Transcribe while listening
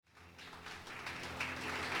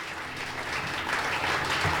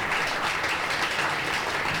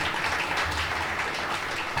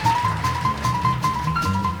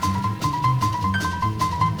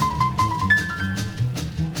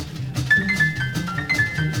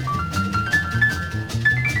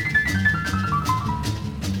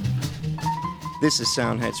This is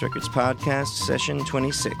Sound Heights Records Podcast, Session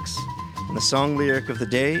 26, and the song lyric of the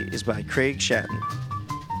day is by Craig Shatton.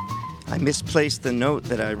 I misplaced the note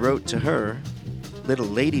that I wrote to her, little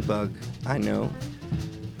ladybug, I know.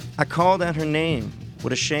 I called out her name,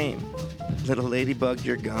 what a shame, little ladybug,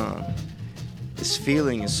 you're gone. This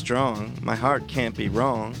feeling is strong, my heart can't be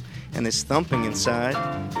wrong, and this thumping inside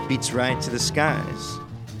beats right to the skies.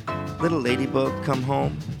 Little ladybug, come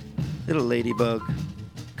home, little ladybug,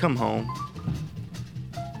 come home.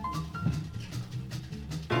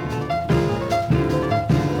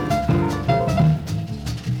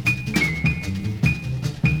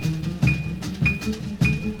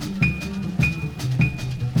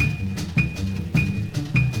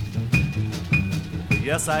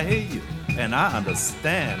 Yes, I hear you, and I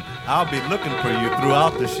understand. I'll be looking for you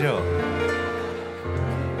throughout the show.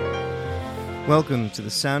 Welcome to the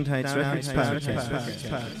Sound Heights Records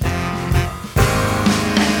Podcast.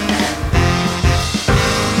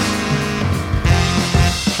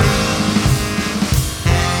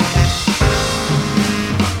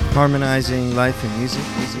 Harmonizing life and music,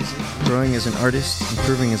 growing as an artist,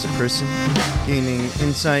 improving as a person, gaining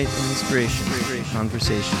insight and inspiration,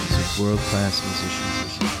 conversations with world-class musicians.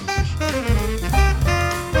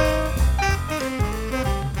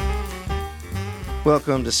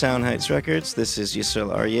 Welcome to Sound Heights Records. This is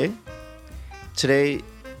Yisrael Aryeh. Today,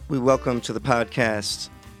 we welcome to the podcast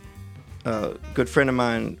a good friend of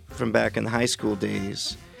mine from back in the high school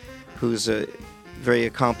days, who's a very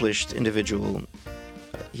accomplished individual.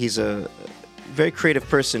 He's a very creative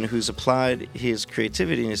person who's applied his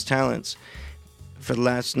creativity and his talents for the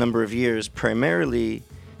last number of years, primarily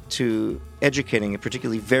to educating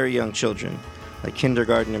particularly very young children, like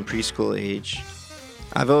kindergarten and preschool age.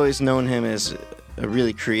 I've always known him as a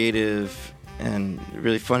really creative and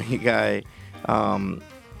really funny guy.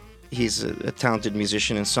 He's a talented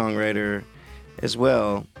musician and songwriter as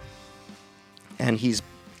well. And he's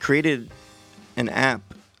created an app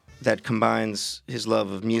that combines his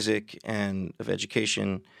love of music and of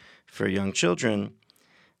education for young children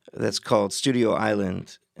that's called Studio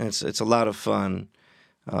Island. And it's a lot of fun.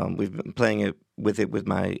 We've been playing it with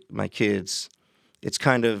my kids. It's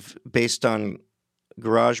kind of based on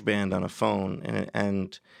GarageBand on a phone,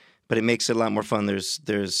 but it makes it a lot more fun.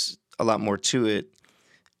 There's a lot more to it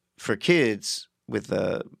for kids with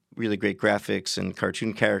really great graphics and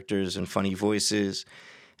cartoon characters and funny voices,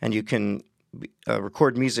 and you can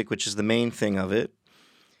record music, which is the main thing of it.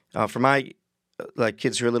 For my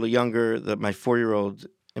kids who are a little younger, my 4-year-old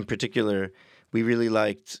in particular, we really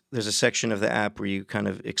liked. There's a section of the app where you kind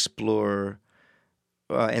of explore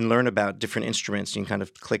and learn about different instruments. You can kind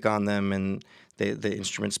of click on them, and the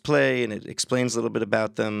instruments play, and it explains a little bit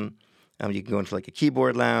about them. You can go into like a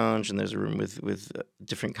keyboard lounge, and there's a room with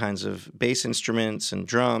different kinds of bass instruments and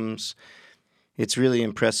drums. It's really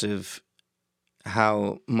impressive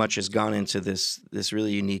how much has gone into this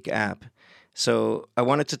really unique app. So I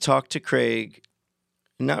wanted to talk to Craig,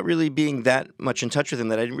 not really being that much in touch with him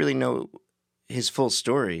that I didn't really know his full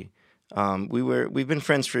story. We've been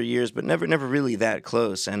friends for years, but never really that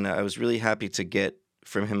close. And I was really happy to get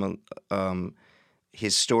from him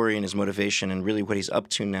his story and his motivation, and really what he's up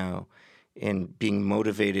to now in being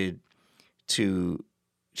motivated to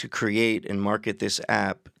create and market this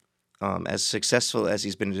app. As successful as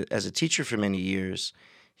he's been as a teacher for many years,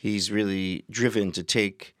 he's really driven to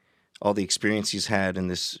take all the experience he's had and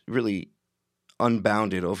this really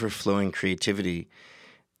unbounded, overflowing creativity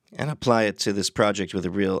and apply it to this project with a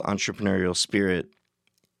real entrepreneurial spirit.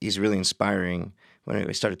 He's really inspiring. When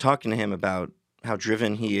I started talking to him about how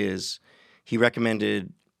driven he is, he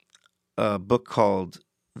recommended a book called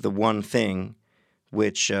The One Thing,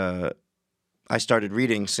 which I started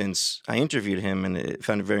reading since I interviewed him, and I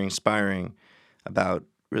found it very inspiring about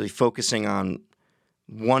really focusing on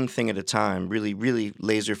one thing at a time, really, really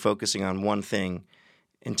laser focusing on one thing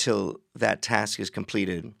until that task is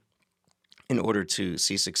completed in order to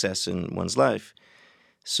see success in one's life.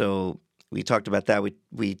 So we talked about that.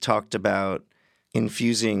 We talked about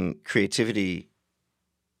infusing creativity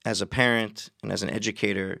as a parent and as an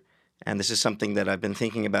educator. And this is something that I've been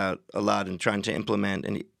thinking about a lot and trying to implement.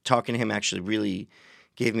 And talking to him actually really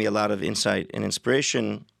gave me a lot of insight and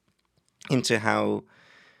inspiration into how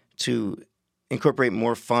to incorporate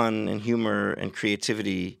more fun and humor and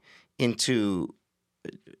creativity into,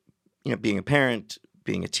 being a parent,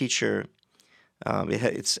 being a teacher.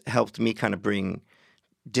 It's helped me kind of bring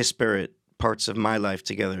disparate parts of my life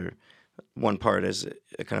together. One part as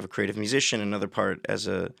a kind of a creative musician, another part as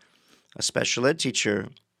a special ed teacher,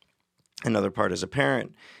 another part as a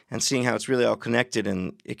parent, and seeing how it's really all connected,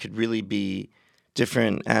 and it could really be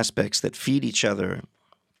different aspects that feed each other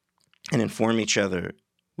and inform each other,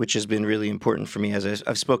 which has been really important for me, as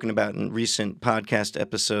I've spoken about in recent podcast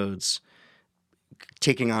episodes,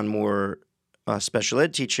 taking on more special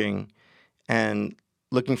ed teaching and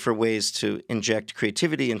looking for ways to inject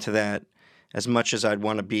creativity into that, as much as I'd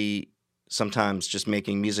want to be sometimes just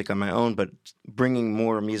making music on my own, but bringing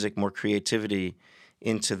more music, more creativity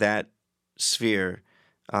into that sphere.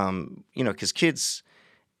 Because kids,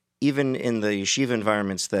 even in the yeshiva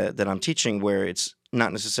environments that I'm teaching, where it's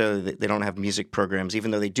not necessarily that they don't have music programs,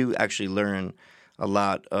 even though they do actually learn a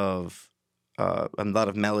lot of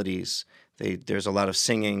melodies. There's a lot of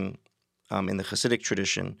singing in the Hasidic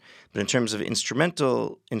tradition, but in terms of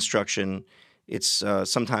instrumental instruction, it's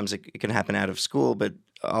sometimes it can happen out of school, but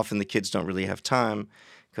often the kids don't really have time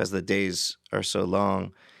because the days are so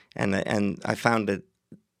long. And I found that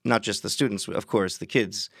not just the students, of course, the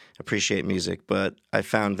kids appreciate music, but I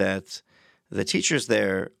found that the teachers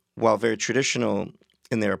there, while very traditional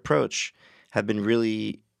in their approach, have been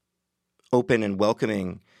really open and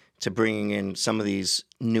welcoming to bringing in some of these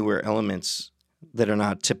newer elements that are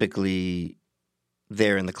not typically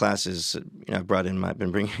there in the classes. I've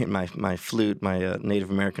been bringing in my flute, my Native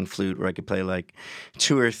American flute, where I could play like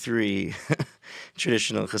 2 or 3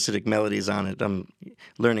 traditional Hasidic melodies on it. I'm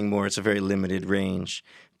learning more. It's a very limited range.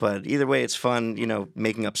 But either way, it's fun,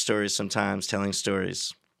 making up stories sometimes, telling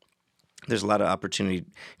stories. There's a lot of opportunity.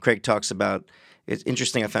 Craig talks about, it's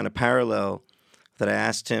interesting, I found a parallel that I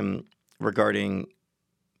asked him regarding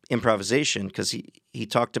improvisation, because he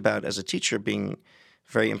talked about, as a teacher, being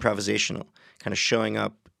very improvisational, kind of showing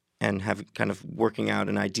up and kind of working out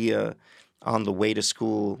an idea on the way to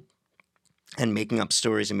school and making up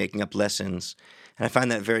stories and making up lessons. And I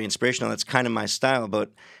find that very inspirational. That's kind of my style,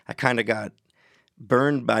 but I kind of got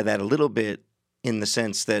burned by that a little bit, in the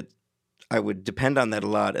sense that I would depend on that a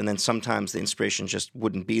lot, and then sometimes the inspiration just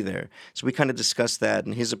wouldn't be there. So we kind of discussed that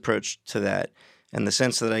and his approach to that, and the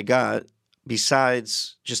sense that I got,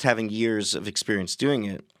 besides just having years of experience doing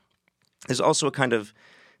it, there's also a kind of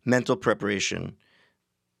mental preparation.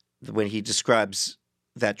 When he describes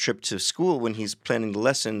that trip to school, when he's planning the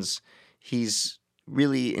lessons, he's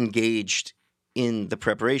really engaged in the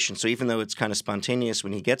preparation. So even though it's kind of spontaneous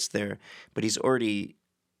when he gets there, but he's already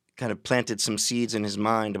kind of planted some seeds in his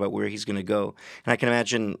mind about where he's going to go. And I can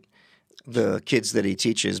imagine the kids that he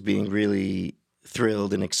teaches being really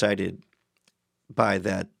thrilled and excited by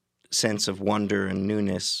that sense of wonder and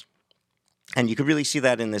newness. And you could really see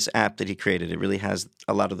that in this app that he created. It really has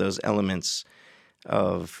a lot of those elements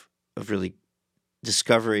of really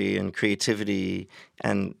discovery and creativity,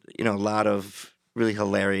 and a lot of really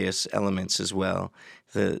hilarious elements as well.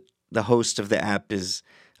 The host of the app is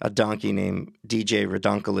a donkey named DJ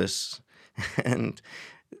Redonkulus, and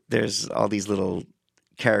there's all these little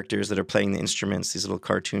characters that are playing the instruments, these little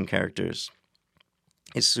cartoon characters.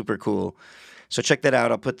 It's super cool. So check that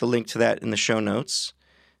out. I'll put the link to that in the show notes.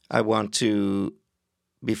 I want to,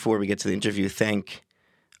 before we get to the interview, thank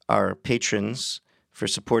our patrons for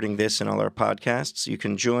supporting this and all our podcasts. You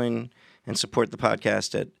can join and support the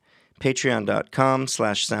podcast at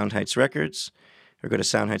patreon.com/SoundHeightsRecords, or go to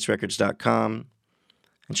soundheightsrecords.com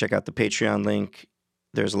and check out the Patreon link.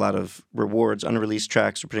 There's a lot of rewards, unreleased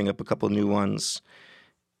tracks. We're putting up a couple new ones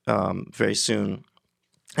very soon.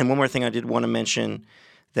 And one more thing I did want to mention,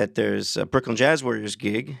 that there's a Brooklyn Jazz Warriors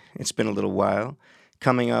gig. It's been a little while.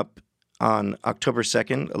 Coming up on October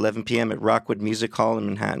 2nd, 11 p.m. at Rockwood Music Hall in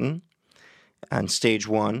Manhattan on Stage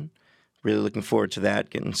 1. Really looking forward to that,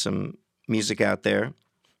 getting some music out there.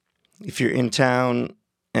 If you're in town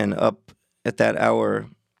and up at that hour,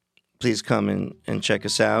 please come and check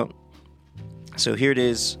us out. So here it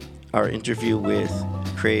is, our interview with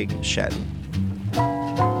Craig Shatton.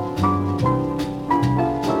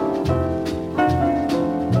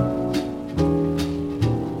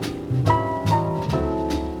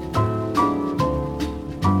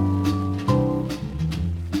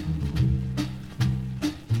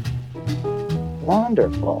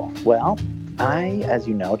 Wonderful. Well, I, as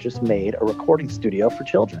you know, just made a recording studio for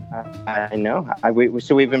children. I know.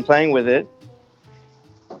 So we've been playing with it.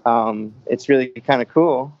 It's really kind of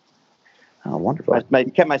cool. Oh, wonderful. I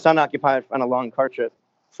kept my son occupied on a long car trip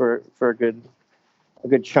for a good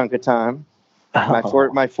chunk of time. My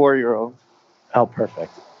 4-year-old. Oh,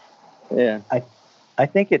 perfect. Yeah. I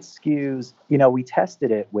think it skews, we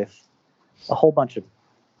tested it with a whole bunch of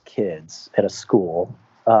kids at a school.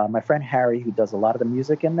 My friend Harry, who does a lot of the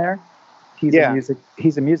music in there, he's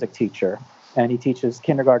a music teacher, and he teaches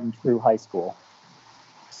kindergarten through high school.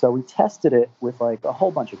 So we tested it with like a whole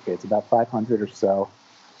bunch of kids, about 500 or so.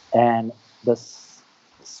 And the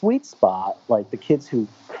sweet spot, like the kids who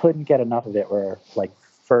couldn't get enough of it, were like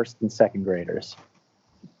first and second graders.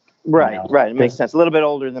 Right, You know, right. It makes sense. A little bit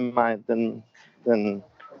older than mine, than.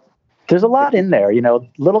 there's a lot in there. You know,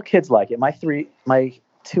 little kids like it. My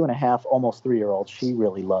 2.5, almost 3-year-old, she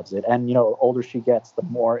really loves it. And, you know, the older she gets, the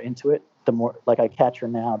more into it, the more, like, I catch her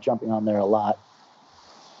now jumping on there a lot.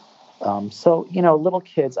 So, you know, little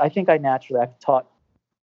kids, I think I've taught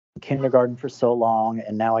kindergarten for so long,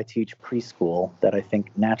 and now I teach preschool, that I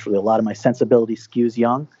think naturally a lot of my sensibility skews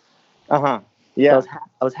young. Yeah. So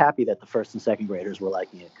I was happy that the first and second graders were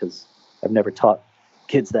liking it, because I've never taught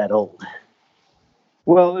kids that old.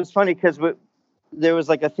 Well, it was funny because there was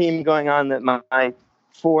like a theme going on that my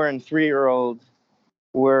 4 and 3-year-old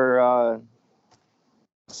were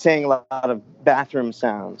saying a lot of bathroom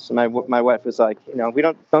sounds. My wife was like, you know, we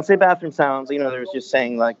don't say bathroom sounds. You know, there was just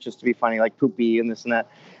saying, like, just to be funny, like poopy and this and that.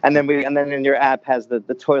 And then in your app has the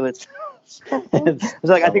toilet sounds. It's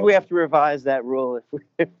like, I think we have to revise that rule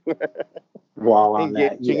if we're while on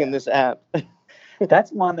engaging in this app.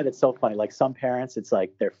 That's one that it's so funny. Like, some parents, it's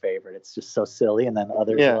like their favorite. It's just so silly. And then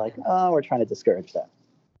others are like, oh, we're trying to discourage that.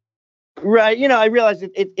 Right. You know, I realize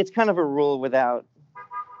it's kind of a rule without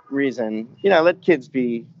reason. You know, let kids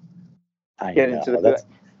into the.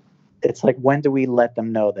 It's like, when do we let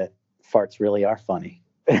them know that farts really are funny?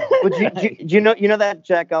 Well, do you know that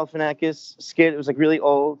Jack Galifianakis skit? It was like really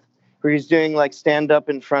old, where he's doing like stand up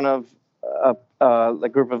in front of a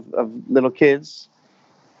group of little kids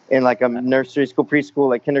in like a nursery school, preschool,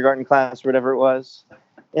 like kindergarten class, or whatever it was.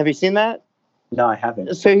 Have you seen that? No, I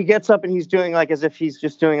haven't. So he gets up and he's doing like as if he's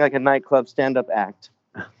just doing like a nightclub stand-up act.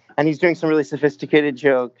 And he's doing some really sophisticated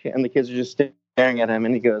joke, and the kids are just staring at him,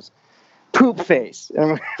 and he goes, "Poop face."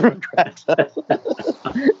 And everyone cracks up.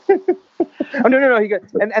 Oh, no. He goes,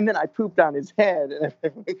 and then I pooped on his head, and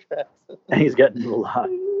everyone cracks up. And he's getting a lot.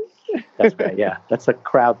 That's great. Yeah, that's a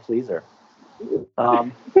crowd pleaser.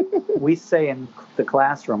 We say in the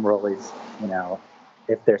classroom, we're always, you know,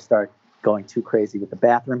 if they start going too crazy with the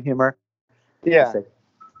bathroom humor, say,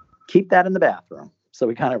 keep that in the bathroom. So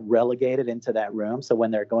we kind of relegate it into that room. So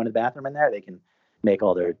when they're going to the bathroom in there, they can make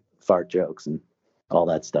all their fart jokes and all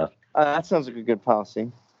that stuff. That sounds like a good policy.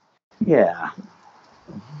 Yeah.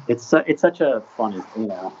 It's such a funny, you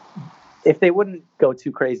know, if they wouldn't go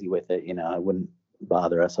too crazy with it, you know, it wouldn't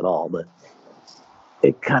bother us at all, but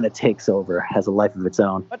it kind of takes over, has a life of its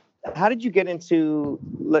own. But how did you get into,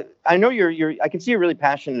 I know I can see you're really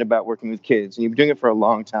passionate about working with kids, and you've been doing it for a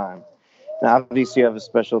long time. And obviously you have a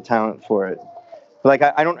special talent for it. But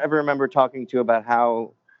like, I don't ever remember talking to you about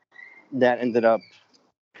how that ended up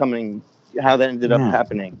happening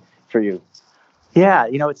for you. Yeah,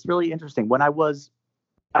 you know, it's really interesting.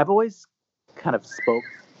 I've always kind of spoke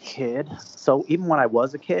kid. So even when I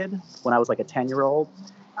was a kid, when I was like a 10-year-old,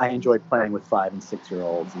 I enjoyed playing with 5 and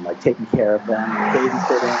 6-year-olds and like taking care of them,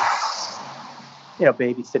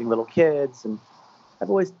 babysitting little kids. And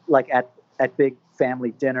I've always, like, at big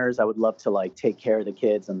family dinners, I would love to like take care of the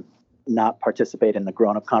kids and not participate in the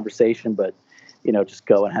grown-up conversation, but, you know, just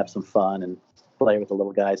go and have some fun and play with the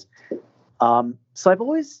little guys. So I've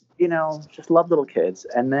always, you know, just loved little kids.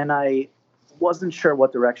 And then I wasn't sure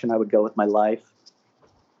what direction I would go with my life.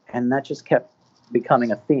 And that just kept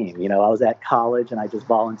becoming a theme. You know, I was at college and I just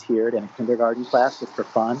volunteered in a kindergarten class just for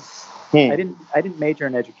fun. I didn't major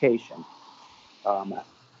in education.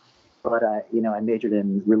 But I majored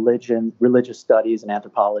in religious studies and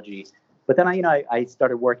anthropology. But then I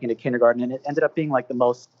started working at kindergarten, and it ended up being like the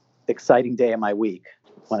most exciting day of my week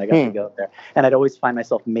when I got to go there. And I'd always find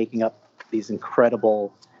myself making up these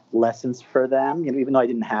incredible lessons for them. You know, even though I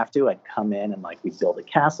didn't have to, I'd come in and like we'd build a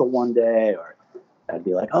castle one day, or I'd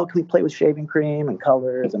be like, "Oh, can we play with shaving cream and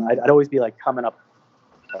colors?" And I'd always be like coming up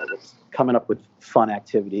with fun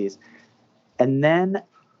activities. And then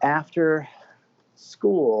after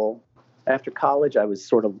college, I was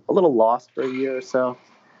sort of a little lost for a year or so.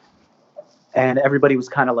 And everybody was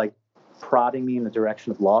kind of like prodding me in the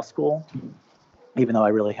direction of law school, even though I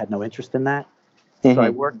really had no interest in that. Mm-hmm.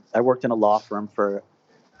 So I worked in a law firm for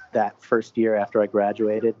that first year after I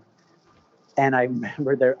graduated. And I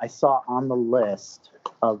remember I saw on the list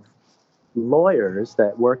of lawyers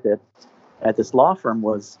that worked at this law firm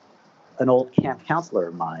was an old camp counselor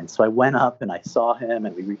of mine. So I went up and I saw him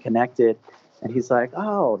and we reconnected. And he's like,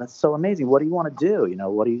 "Oh, that's so amazing. What do you want to do? You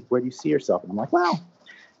know, where do you see yourself?" And I'm like, "Well,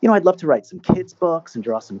 you know, I'd love to write some kids' books and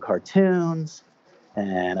draw some cartoons.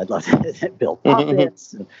 And I'd love to build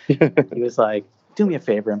puppets." He was like, "Do me a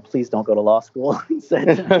favor and please don't go to law school." He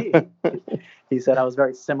said to me. He said I was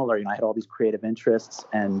very similar. You know, I had all these creative interests,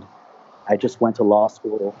 and I just went to law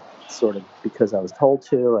school sort of because I was told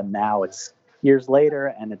to. And now it's years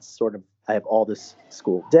later, and it's sort of, I have all this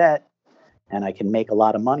school debt, and I can make a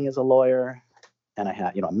lot of money as a lawyer. And I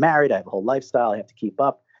have, you know, I'm married. I have a whole lifestyle I have to keep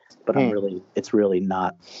up. but it's really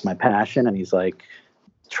not my passion. And he's like,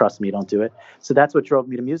 trust me, don't do it. So that's what drove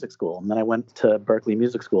me to music school. And then I went to Berklee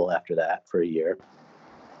Music School after that for a year.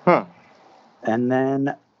 Huh. And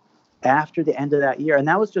then after the end of that year, and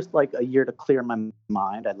that was just like a year to clear my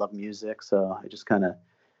mind. I love music. So I just kind of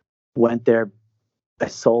went there. I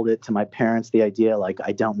sold it to my parents, the idea, like,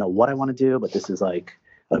 I don't know what I want to do, but this is like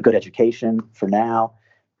a good education for now.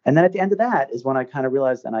 And then at the end of that is when I kind of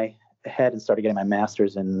realized, and I had and started getting my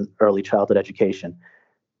master's in early childhood education.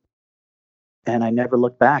 And I never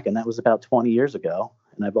looked back. And that was about 20 years ago.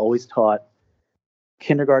 And I've always taught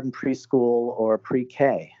kindergarten, preschool, or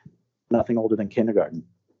pre-K, nothing older than kindergarten.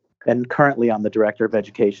 And currently I'm the director of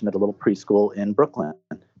education at a little preschool in Brooklyn.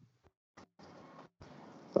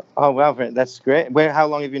 Oh, wow. That's great. How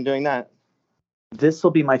long have you been doing that? This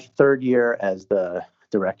will be my third year as the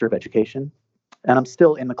director of education. And I'm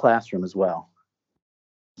still in the classroom as well.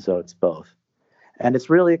 So it's both. And it's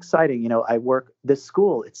really exciting. You know, I work this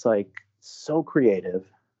school. It's like so creative,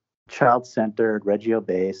 child-centered,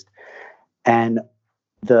 Reggio-based. And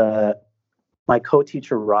my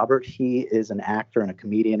co-teacher, Robert, he is an actor and a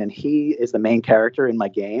comedian, and he is the main character in my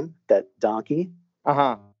game, that donkey.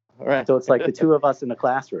 Uh-huh. Right. So it's like the two of us in the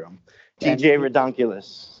classroom. DJ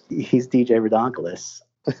Redonkulous. He's DJ Redonkulous.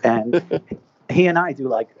 And he and I do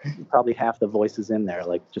like probably half the voices in there,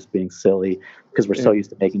 like just being silly because we're so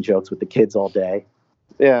used to making jokes with the kids all day.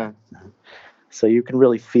 Yeah. So you can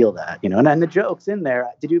really feel that, you know. And then the jokes in there.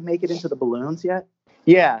 Did you make it into the balloons yet?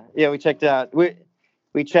 Yeah. We checked out.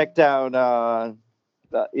 We checked out. A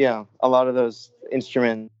lot of those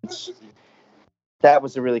instruments. That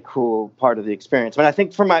was a really cool part of the experience. But I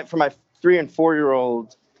think for my 3 and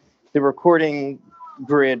 4-year-old, the recording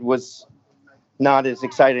grid was not as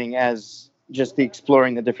exciting as just the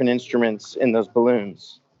exploring the different instruments in those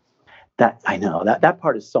balloons. I know that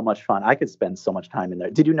part is so much fun. I could spend so much time in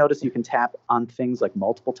there. Did you notice you can tap on things like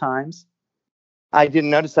multiple times? I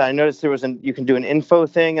didn't notice that. I noticed you can do an info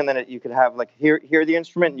thing, and then you could have like hear the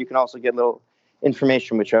instrument, and you can also get little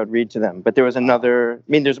information which I would read to them. But there was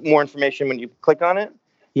there's more information when you click on it.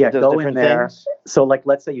 Yeah, go in there. Things. So like,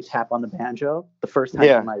 let's say you tap on the banjo. The first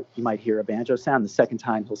time you might hear a banjo sound. The second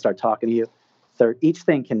time he'll start talking to you. Third, each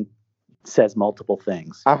thing says multiple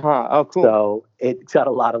things. Oh, cool. So it's got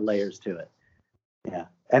a lot of layers to it. Yeah.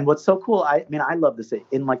 And what's so cool, I love this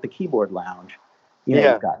in like the keyboard lounge. You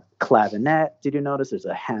know, you've got clavinet. Did you notice there's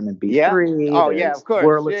a Hammond B3? Yeah. Oh, yeah, of course.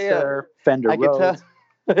 Wurlitzer, Fender Rhodes.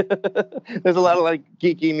 There's a lot of like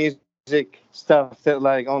geeky music stuff that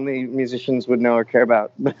like only musicians would know or care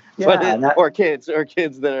about. Or kids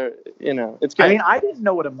that are, you know, it's great. I mean, I didn't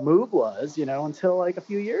know what a Moog was, you know, until like a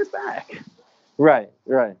few years back. Right.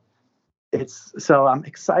 So I'm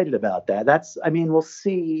excited about that. We'll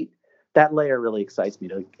see. That layer really excites me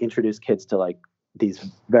to introduce kids to like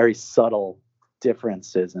these very subtle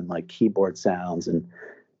differences in like keyboard sounds and,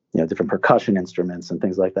 you know, different percussion instruments and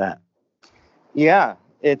things like that. Yeah,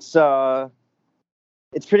 it's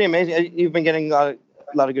pretty amazing. You've been getting a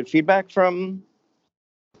lot of good feedback from.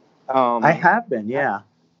 I have been, yeah.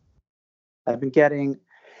 I've been getting,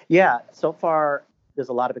 so far there's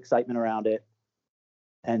a lot of excitement around it.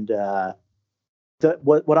 And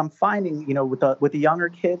what I'm finding, you know, with the younger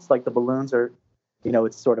kids, like the balloons are, you know,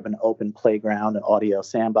 it's sort of an open playground, an audio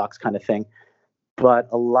sandbox kind of thing. But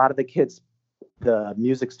a lot of the kids, the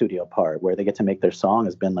music studio part where they get to make their song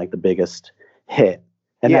has been like the biggest hit.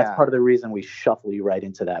 And that's part of the reason we shuffle you right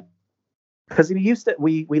into that. Because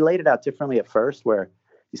we laid it out differently at first, where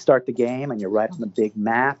you start the game and you're right on the big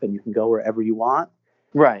map and you can go wherever you want.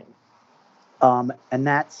 Right. And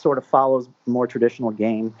that sort of follows more traditional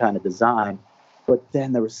game kind of design. But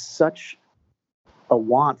then there was such a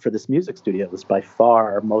want for this music studio. It was by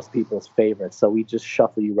far most people's favorite. So we just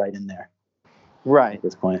shuffle you right in there. Right. At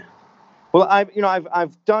this point. Well,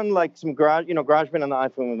 I've done like some GarageBand on the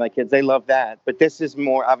iPhone with my kids. They love that. But this is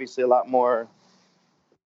obviously a lot more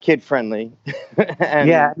kid friendly. And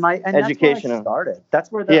educational. That's where I started.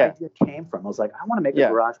 That's where the idea came from. I was like, I want to make a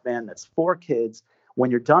GarageBand that's for kids. When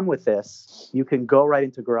you're done with this, you can go right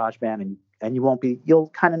into GarageBand and you'll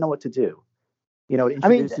kind of know what to do. You know, it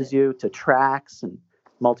introduces you to tracks and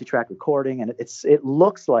multi-track recording, and it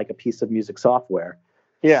looks like a piece of music software.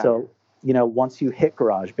 Yeah. So, you know, once you hit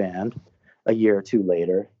GarageBand a year or two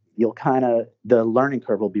later, the learning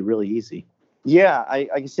curve will be really easy. Yeah, I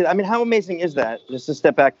can see that. I mean, how amazing is that? Just to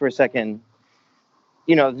step back for a second.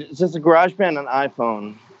 You know, just a GarageBand on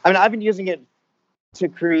iPhone. I mean, I've been using it to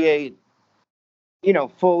create, you know,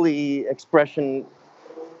 full expression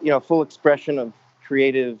of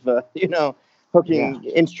creative, hooking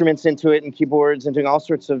instruments into it and keyboards and doing all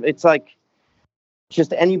sorts of, it's like,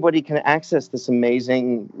 just anybody can access this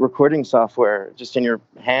amazing recording software just in your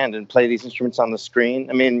hand and play these instruments on the screen.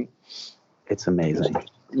 I mean, it's amazing.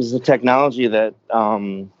 This is a technology that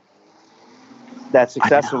that's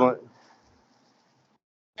accessible.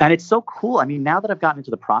 And it's so cool. I mean, now that I've gotten into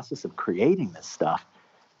the process of creating this stuff,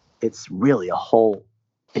 it's really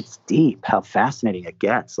it's deep how fascinating it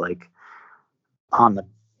gets. Like on the,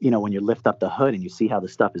 when you lift up the hood and you see how the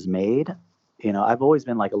stuff is made, I've always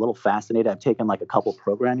been like a little fascinated. I've taken like a couple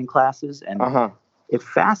programming classes and it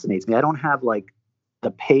fascinates me. I don't have like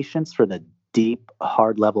the patience for the deep,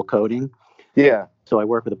 hard level coding. Yeah. So I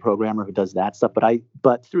work with a programmer who does that stuff,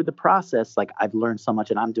 but through the process, like I've learned so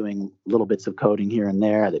much, and I'm doing little bits of coding here and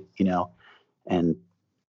there that, and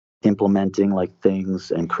implementing like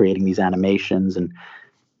things and creating these animations. And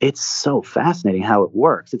it's so fascinating how it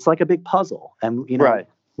works. It's like a big puzzle. And, right.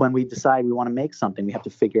 When we decide we want to make something, we have to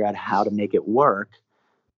figure out how to make it work.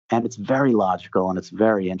 And it's very logical and it's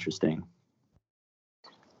very interesting.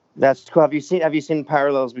 That's cool. Have you seen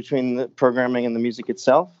parallels between the programming and the music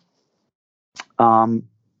itself?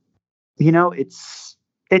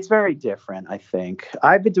 It's very different, I think.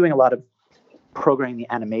 I've been doing a lot of programming the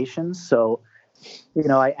animations. So,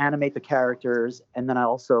 I animate the characters, and then I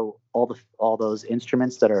also all those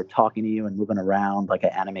instruments that are talking to you and moving around, like I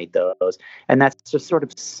animate those. And that's just sort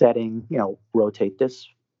of setting, rotate this,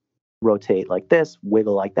 rotate like this,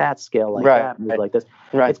 wiggle like that, scale like that, move like this.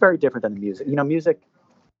 Right. It's very different than the music. Music,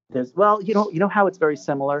 there's, how it's very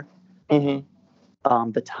similar?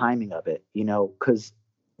 Mm-hmm. The timing of it, because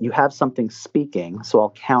you have something speaking, so I'll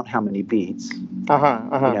count how many beats.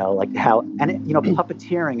 Like how, and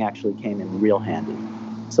puppeteering actually came in real handy.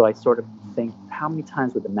 So I sort of think, how many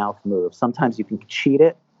times would the mouth move? Sometimes you can cheat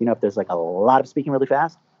it. If there's like a lot of speaking really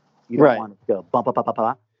fast, you don't want it to go bump, bump, bump, bump,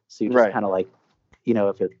 bump. So you just kind of like,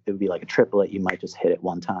 if it would be like a triplet, you might just hit it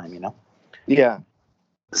one time. Yeah.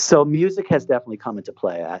 So music has definitely come into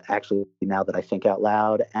play, actually, now that I think out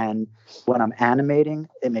loud. And when I'm animating,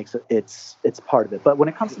 it's part of it. But when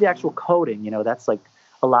it comes to the actual coding, that's like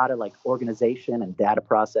a lot of like organization and data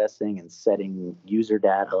processing and setting user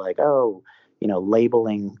data, like,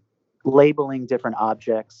 labeling different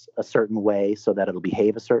objects a certain way so that it'll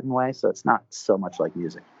behave a certain way. So it's not so much like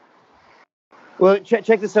music. Well, check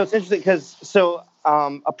this out. It's interesting because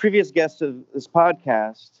a previous guest of this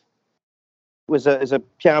podcast is a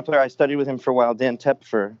piano player. I studied with him for a while, Dan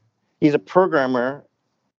Tepfer. He's a programmer,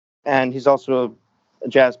 and he's also a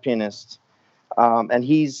jazz pianist. And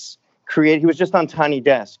he was just on Tiny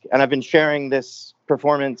Desk, and I've been sharing this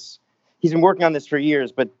performance. He's been working on this for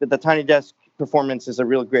years, but the Tiny Desk performance is a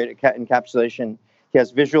real great encapsulation. He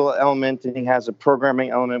has visual element, and he has a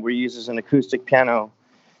programming element where he uses an acoustic piano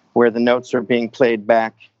where the notes are being played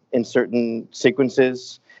back in certain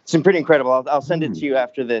sequences. It's pretty incredible. I'll send it to you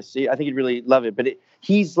after this. I think you'd really love it. But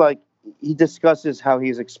he discusses how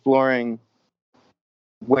he's exploring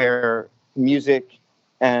where music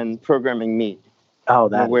and programming meet. Oh,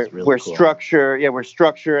 that's really cool. Where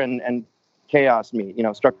structure and chaos meet.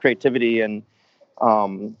 Creativity and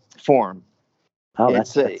form. Oh, that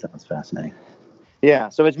sounds fascinating. Yeah,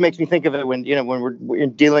 so it makes me think of it when we're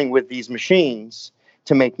dealing with these machines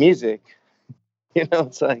to make music.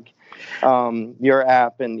 It's like your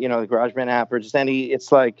app and the GarageBand app or just any.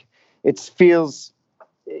 It's like it feels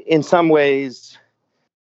in some ways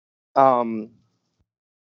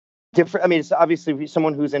different. I mean, it's obviously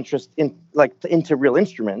someone who's into real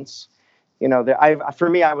instruments. For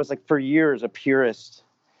me, I was like for years a purist.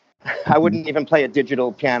 I wouldn't even play a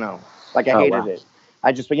digital piano. Like I hated it.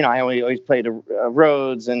 I just I always played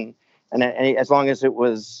Rhodes and as long as it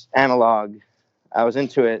was analog, I was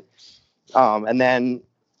into it. And then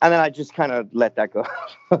I just kind of let that go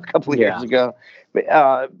a couple of years ago,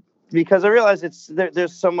 because I realized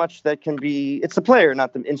there's so much that can be. It's the player,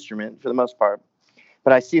 not the instrument, for the most part.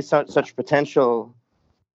 But I see such potential,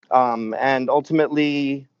 and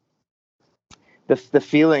ultimately, the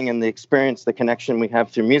feeling and the experience, the connection we have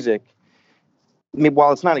through music. I mean,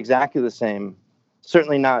 while it's not exactly the same,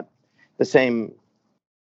 certainly not the same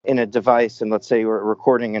in a device, and let's say we're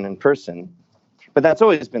recording and in person. But that's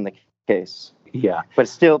always been the case. Yeah. But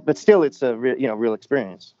still, it's a real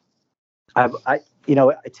experience.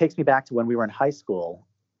 It takes me back to when we were in high school.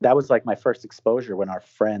 That was like my first exposure when our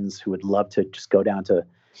friends who would love to just go down to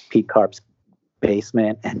Pete Karp's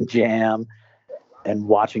basement and jam and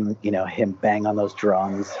watching, him bang on those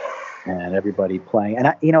drums and everybody playing.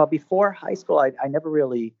 And before high school, I never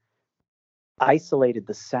really isolated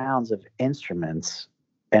the sounds of instruments.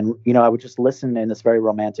 And, I would just listen in this very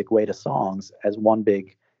romantic way to songs as one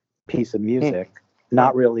big piece of music,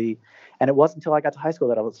 not really. And it wasn't until I got to high school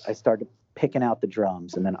that I started picking out the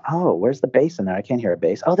drums, and then, oh, where's the bass in there? I can't hear a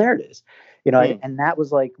bass. Oh, there it is. And that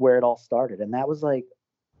was like where it all started. And that was like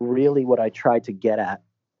really what I tried to get at.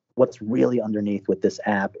 What's really underneath with this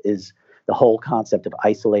app is the whole concept of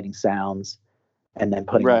isolating sounds and then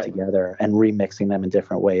putting them together and remixing them in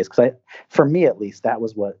different ways. Because for me at least, that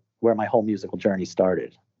was where my whole musical journey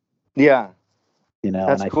started. Yeah.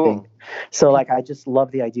 That's and I cool. think so. Like, I just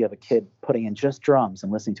love the idea of a kid putting in just drums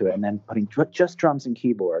and listening to it, and then putting just drums and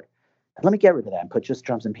keyboard. And let me get rid of that and put just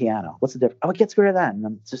drums and piano. What's the difference? Oh, it gets rid of that, and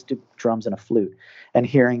then just do drums and a flute. And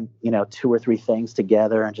hearing, 2 or 3 things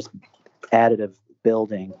together and just additive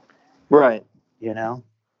building. Right. Yeah.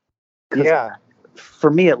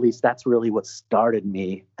 For me, at least, that's really what started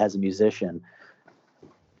me as a musician.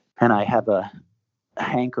 And I have a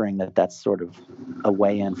hankering that's sort of a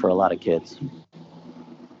way in for a lot of kids.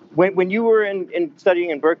 When you were in studying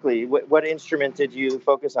in Berklee, what instrument did you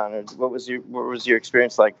focus on, or what was your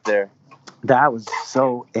experience like there? That was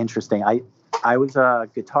so interesting. I was a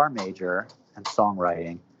guitar major and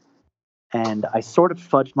songwriting, and I sort of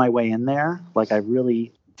fudged my way in there. Like, I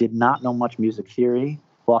really did not know much music theory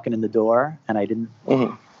walking in the door, and I didn't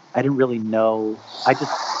really know. I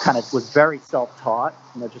just kind of was very self-taught,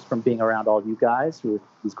 just from being around all you guys who were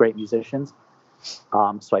these great musicians.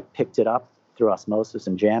 So I picked it up through osmosis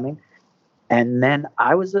and jamming. And then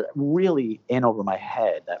I was really in over my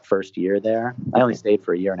head that first year there. I only stayed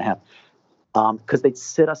for a year and a half. Because they'd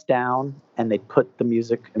sit us down and they'd put the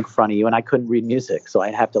music in front of you, and I couldn't read music, so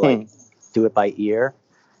I'd have to do it by ear.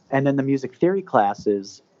 And then the music theory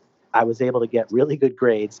classes, I was able to get really good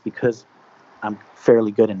grades because I'm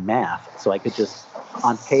fairly good in math. So I could just,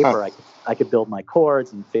 on paper, I could build my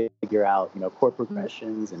chords and figure out, chord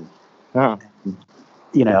progressions and,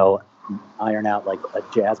 iron out like a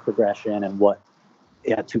jazz progression and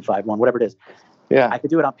 2-5-1, whatever it is. Yeah, I could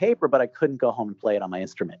do it on paper, but I couldn't go home and play it on my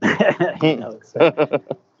instrument.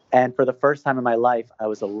 And for the first time in my life, I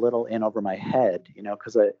was a little in over my head,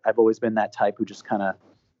 because I've always been that type who just kind of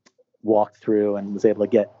walked through and was able to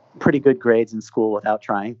get pretty good grades in school without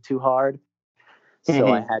trying too hard.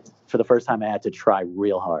 So for the first time, I had to try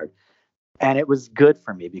real hard. And it was good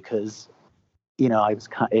for me because,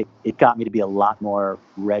 it got me to be a lot more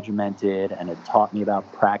regimented, and it taught me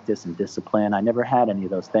about practice and discipline. I never had any of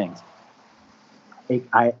those things.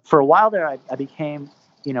 For a while there, I became,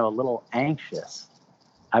 a little anxious.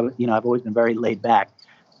 I've always been very laid back,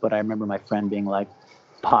 but I remember my friend being like,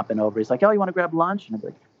 popping over. He's like, "Oh, you want to grab lunch?" And I'm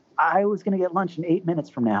like, I was going to get lunch in 8 minutes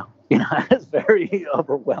from now. I was very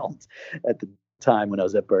overwhelmed at the time when I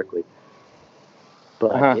was at Berklee.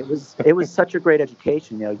 But it was such a great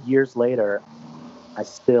education. Years later, I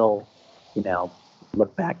still,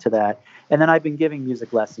 look back to that. And then I've been giving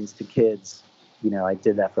music lessons to kids. I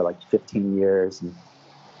did that for like 15 years. And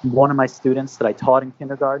one of my students that I taught in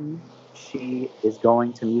kindergarten, she is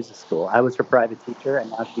going to music school. I was her private teacher, and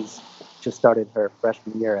now she's just started her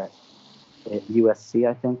freshman year at USC,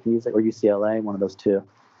 I think, music, or UCLA, one of those two,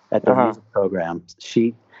 at the music program.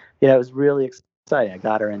 She, it was really exciting. I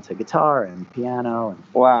got her into guitar and piano. And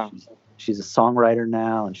wow. She's a songwriter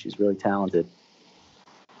now, and she's really talented.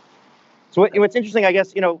 So what's interesting, I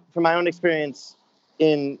guess, from my own experience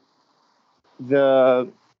with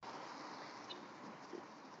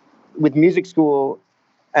music school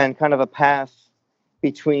and kind of a path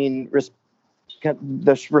between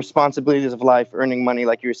the responsibilities of life, earning money,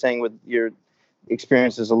 like you were saying with your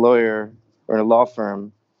experience as a lawyer or in a law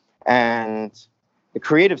firm, and the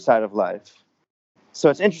creative side of life. So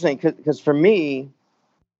it's interesting because for me,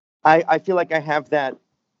 I feel like I have that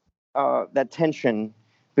tension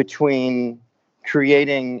between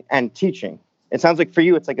creating and teaching. It sounds like for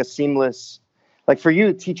you, it's like a seamless, like for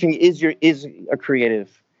you, teaching is a creative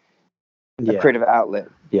outlet.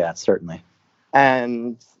 Yeah, certainly.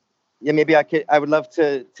 And yeah, maybe I would love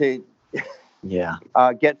to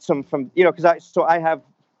get some from, because I have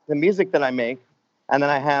the music that I make, and then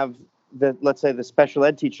I have let's say the special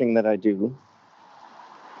ed teaching that I do,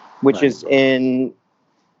 which is in,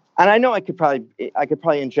 and I know I could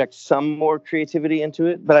probably inject some more creativity into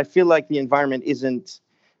it, but I feel like the environment isn't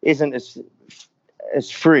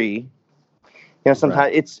as free.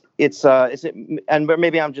 Sometimes but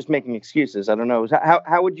maybe I'm just making excuses. I don't know.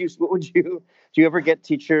 Do you ever get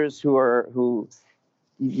teachers who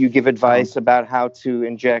you give advice about how to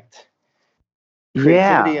inject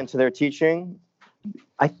creativity into their teaching?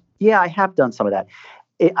 I have done some of that.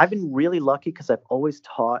 I've been really lucky because I've always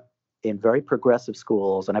taught in very progressive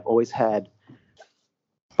schools, and I've always had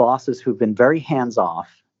bosses who've been very hands-off.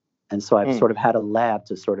 And so I've sort of had a lab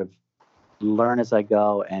to sort of learn as I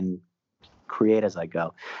go and create as I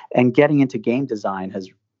go. And getting into game design has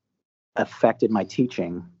affected my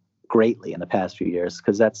teaching greatly in the past few years,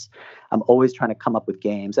 because I'm always trying to come up with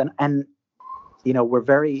games, and we're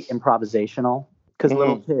very improvisational, because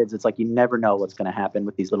little kids, it's like you never know what's going to happen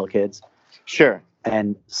with these little kids. Sure.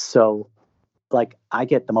 And so, like, I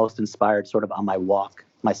get the most inspired sort of on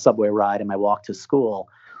my subway ride and my walk to school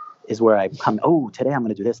is where I come, today I'm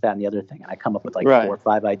going to do this, that, and the other thing. And I come up with like 4 or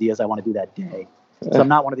 5 ideas I want to do that day. So I'm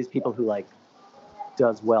not one of these people who like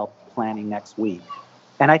does well planning next week.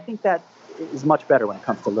 And I think that is much better when it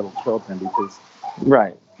comes to little children, because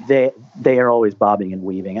they are always bobbing and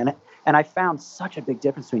weaving. And I found such a big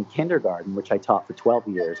difference between kindergarten, which I taught for 12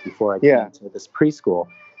 years before I came to this preschool.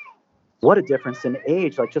 What a difference in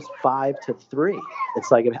age, like just 5 to 3.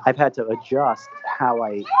 It's like I've had to adjust how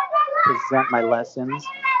I present my lessons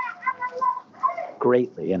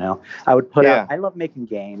greatly. I would put out, I love making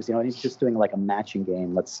games, and he's just doing like a matching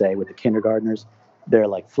game, let's say, with the kindergartners. They're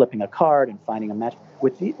like flipping a card and finding a match.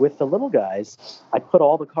 With the little guys, I put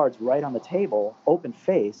all the cards right on the table, open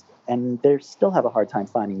faced, and they still have a hard time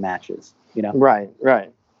finding matches, Right.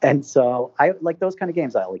 And so I like those kind of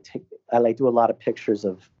games. I do a lot of pictures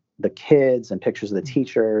of the kids and pictures of the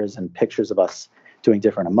teachers and pictures of us doing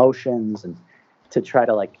different emotions, and to try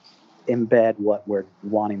to like embed what we're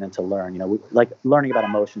wanting them to learn. Like learning about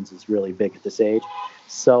emotions is really big at this age.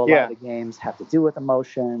 So a lot of the games have to do with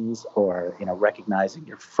emotions, or, recognizing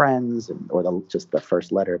your friends, or just the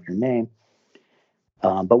first letter of your name.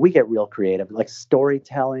 But we get real creative. Like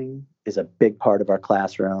storytelling is a big part of our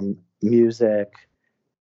classroom. Music,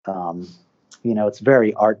 it's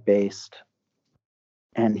very art-based.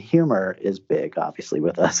 And humor is big, obviously,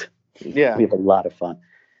 with us. Yeah. We have a lot of fun.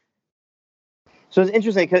 So it's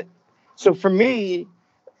interesting. So for me,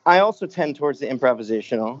 I also tend towards the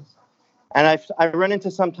improvisational. And I run into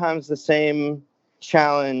sometimes the same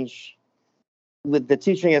challenge with the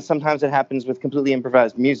teaching as sometimes it happens with completely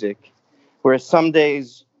improvised music, where some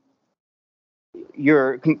days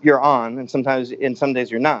you're on, and some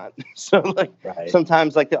days you're not. So like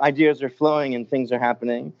sometimes like the ideas are flowing and things are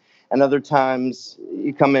happening, and other times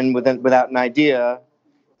you come in without an idea,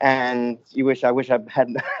 and I wish I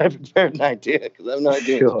had prepared an idea, because I have no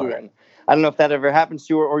idea what to do. I don't know if that ever happens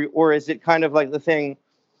to you, or is it kind of like the thing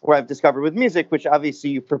where I've discovered with music, which obviously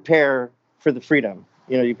you prepare for the freedom.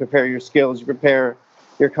 You prepare your skills, you prepare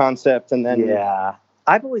your concept, and then... Yeah.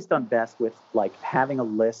 I've always done best with like having a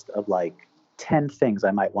list of like 10 things I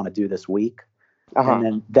might want to do this week. And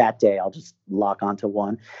then that day I'll just lock onto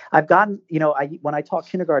one. I've gotten, when I taught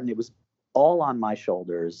kindergarten, it was all on my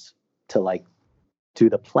shoulders to like do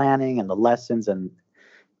the planning and the lessons. And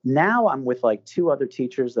now I'm with like 2 other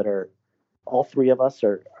teachers that are, all 3 of us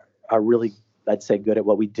are really, I'd say, good at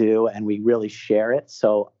what we do, and we really share it.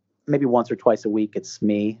 So maybe once or twice a week, it's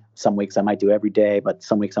me. Some weeks I might do every day, but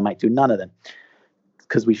some weeks I might do none of them,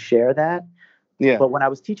 because we share that. Yeah. But when I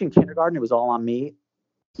was teaching kindergarten, it was all on me.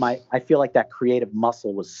 I feel like that creative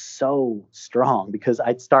muscle was so strong, because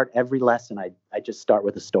I'd start every lesson. I just start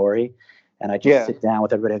with a story, and I just sit down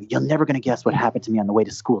with everybody. You're never going to guess what happened to me on the way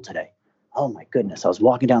to school today. Oh my goodness. I was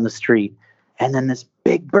walking down the street, and then this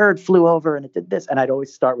big bird flew over and it did this. And I'd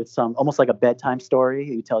always start with almost like a bedtime story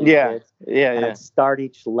you tell your kids. And I'd start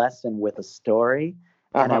each lesson with a story.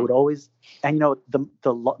 And I would always, and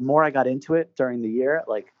the more I got into it during the year,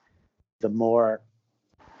 like the more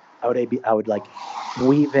I would like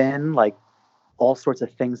weave in like all sorts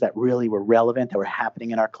of things that really were relevant, that were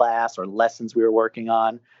happening in our class, or lessons we were working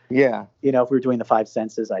on. Yeah. If we were doing the 5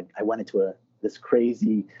 senses, I went into this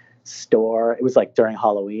crazy store. It was like during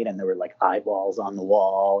Halloween, and there were like eyeballs on the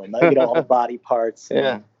wall, and all the body parts.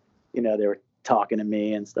 And, they were talking to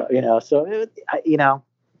me and stuff. So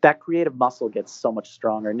that creative muscle gets so much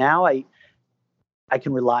stronger now. I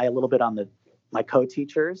can rely a little bit on my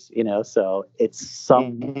co-teachers. So it's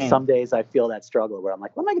some days I feel that struggle where I'm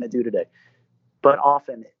like, what am I going to do today? But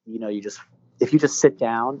often, if you just sit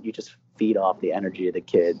down, you just feed off the energy of the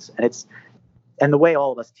kids, and the way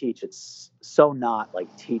all of us teach, it's so not like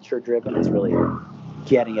teacher driven. It's really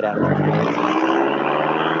getting it out of their kids.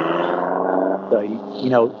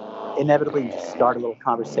 So, inevitably you start a little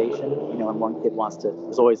conversation, and one kid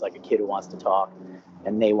there's always like a kid who wants to talk,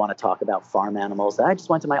 and they want to talk about farm animals. I just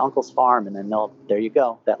went to my uncle's farm, and then there you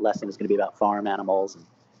go. That lesson is going to be about farm animals. And,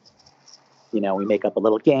 we make up a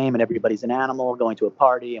little game, and everybody's an animal going to a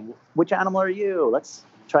party. And which animal are you? Let's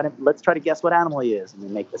try to guess what animal he is, and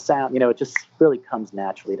then make the sound. It just really comes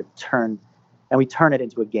naturally to turn, and we turn it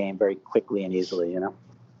into a game very quickly and easily.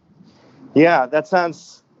 Yeah, that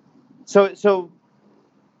sounds so.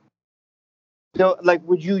 Like,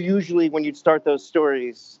 would you usually, when you'd start those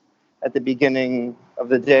stories at the beginning of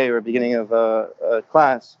the day or beginning of a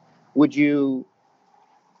class, would you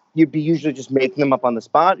you'd be usually just making them up on the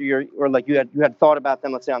spot, or like you had thought about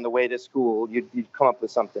them, let's say on the way to school, you'd come up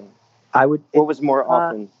with something. What was more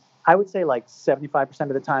often? I would say like 75%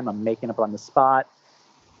 of the time I'm making up on the spot.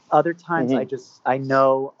 Other times I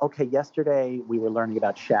know, okay, yesterday we were learning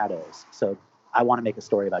about shadows, so I want to make a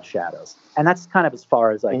story about shadows. And that's kind of as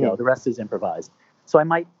far as I go. The rest is improvised. So I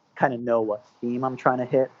might kind of know what theme I'm trying to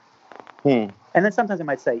hit. And then sometimes I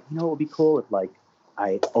might say, you know, it would be cool if like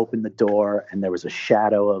I opened the door and there was a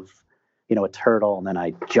shadow of, you know, a turtle, and then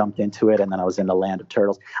I jumped into it, and then I was in the land of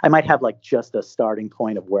turtles. I might have like just a starting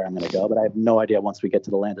point of where I'm going to go, but I have no idea once we get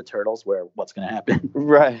to the land of turtles what's going to happen.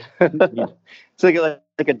 Right. It's like a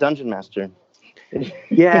dungeon master.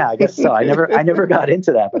 Yeah, I guess so. I never got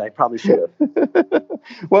into that, but I probably should have.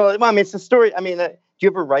 Well, I mean, it's a story. I mean, do you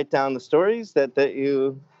ever write down the stories that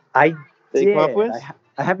you come up with?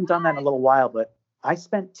 I haven't done that in a little while, but I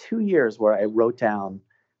spent 2 years where I wrote down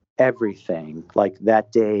everything, like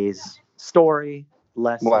that day's story,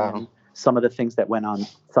 lesson, some of the things that went on,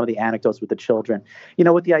 some of the anecdotes with the children, you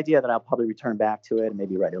know, with the idea that I'll probably return back to it and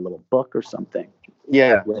maybe write a little book or something.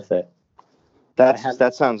 Yeah, with it.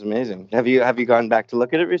 That sounds amazing. Have you gone back to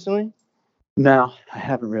look at it recently? No, I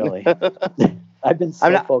haven't really. I've been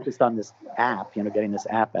focused on this app, you know, getting this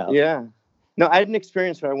app out. Yeah. No, I had an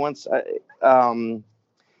experience where I once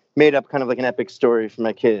made up kind of like an epic story for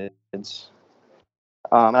my kids.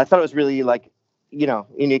 I thought it was really like, you know,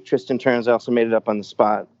 unique twists and turns. I also made it up on the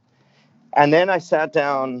spot. And then I sat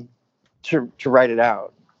down to write it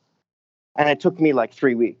out. And it took me like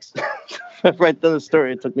 3 weeks to write the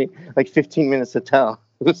story. It took me like 15 minutes to tell.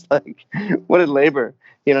 It was like, what a labor.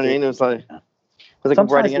 You know what I mean? It was like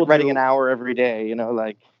writing an hour every day, you know,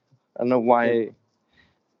 like, I don't know why.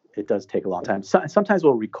 It does take a long time. Sometimes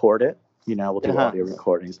we'll record it, you know, we'll do audio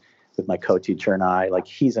recordings with my co-teacher and I. Like,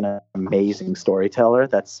 he's an amazing storyteller.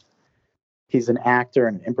 He's an actor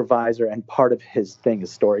and an improviser, and part of his thing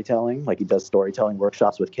is storytelling. Like, he does storytelling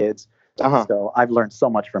workshops with kids. So I've learned so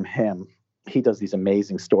much from him. He does these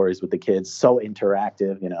amazing stories with the kids, so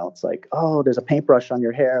interactive. You know, it's like, oh, there's a paintbrush on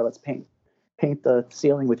your hair. Let's paint the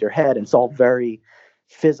ceiling with your head. And it's all very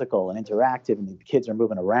physical and interactive, and the kids are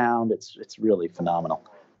moving around. It's really phenomenal.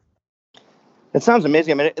 It sounds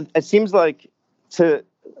amazing. I mean, it seems like to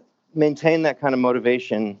maintain that kind of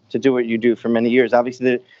motivation to do what you do for many years.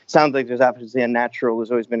 Obviously, it sounds like there's always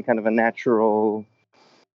been kind of a natural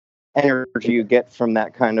energy you get from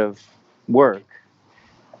that kind of work.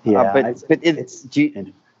 Yeah, I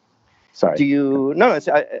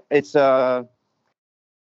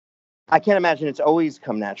can't imagine it's always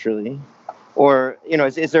come naturally, or, you know,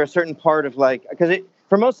 is there a certain part of, like, because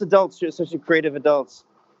for most adults, especially creative adults,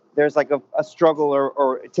 there's like a struggle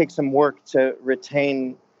or it takes some work to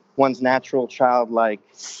retain one's natural childlike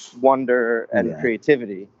wonder and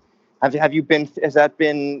creativity. Has that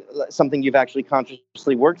been something you've actually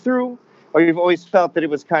consciously worked through, or you've always felt that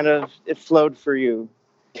it flowed for you?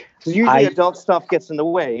 Because usually adult stuff gets in the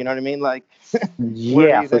way, you know what I mean? Like,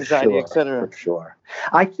 worries, anxiety, etc. For sure.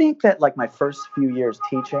 I think that, like, my first few years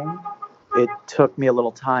teaching, it took me a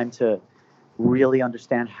little time to really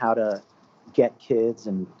understand how to get kids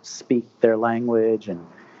and speak their language and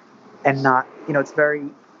not, you know, it's very,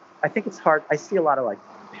 I think it's hard. I see a lot of, like,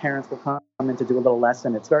 parents will come in to do a little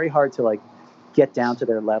lesson. It's very hard to, like, get down to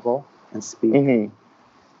their level and speak.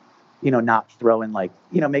 You know, not throw in, like,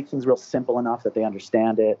 you know, make things real simple enough that they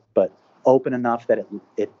understand it, but open enough that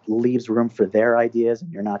it leaves room for their ideas,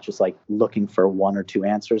 and you're not just like looking for one or two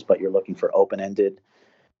answers, but you're looking for open-ended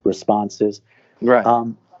responses. Right.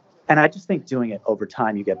 And I just think doing it over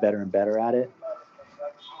time, you get better and better at it.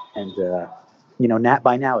 And you know,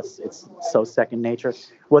 by now it's so second nature.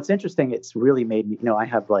 What's interesting, it's really made me, you know, I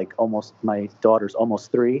have like my daughter's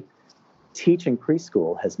almost 3. Teaching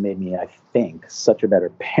preschool has made me, I think, such a better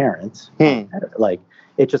parent. Like,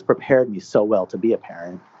 it just prepared me so well to be a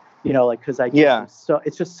parent, you know, like, because so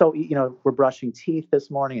it's just so, you know, we're brushing teeth this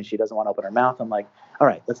morning and she doesn't want to open her mouth. I'm like, all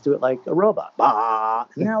right, let's do it like a robot. Bah.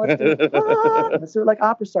 Now let's do it. Let's do it like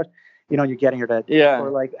opera stars. You know, you're getting her to,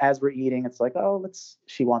 or like as we're eating, it's like, oh,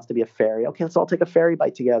 she wants to be a fairy. Okay, let's all take a fairy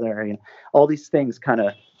bite together. You know, all these things kind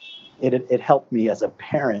of, it helped me as a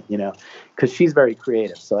parent, you know, because she's very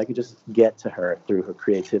creative. So I could just get to her through her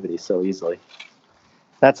creativity so easily.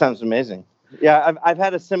 That sounds amazing. Yeah, I've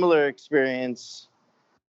had a similar experience,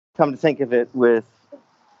 come to think of it, with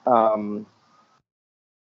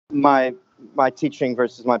my teaching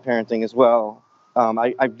versus my parenting as well.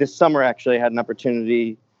 I this summer actually had an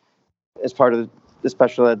opportunity as part of the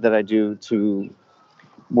special ed that I do to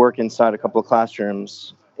work inside a couple of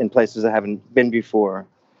classrooms in places I haven't been before,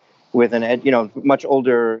 with much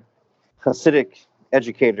older Hasidic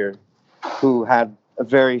educator who had a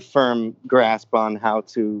very firm grasp on how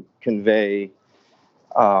to convey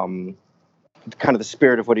kind of the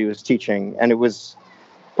spirit of what he was teaching, and it was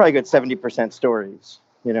probably a good 70% stories,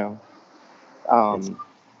 and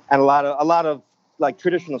a lot of like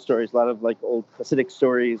traditional stories, a lot of like old Hasidic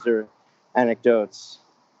stories or anecdotes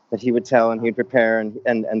that he would tell and he'd prepare, and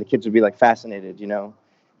the kids would be like fascinated,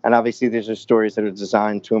 and obviously these are stories that are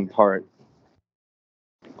designed to impart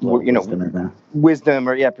wisdom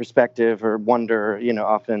or perspective or wonder,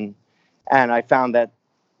 often. And I found that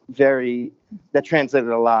that translated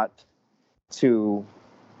a lot to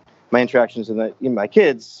my interactions with my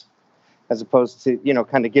kids, as opposed to,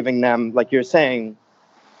 kind of giving them, like you're saying,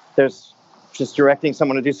 there's just directing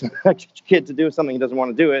someone to do something, a kid to do something, he doesn't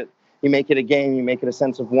want to do it. You make it a game, you make it a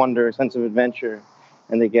sense of wonder, a sense of adventure,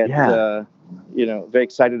 and they get, very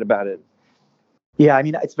excited about it. Yeah, I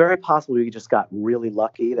mean, it's very possible we just got really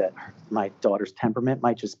lucky that my daughter's temperament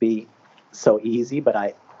might just be so easy, but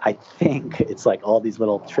I think it's like all these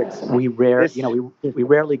little tricks. We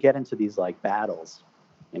rarely get into these like battles,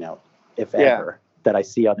 if ever, that I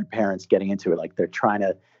see other parents getting into it. Like they're trying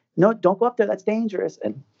to, no, don't go up there, that's dangerous.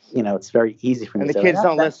 And, it's very easy for me to say. And the kids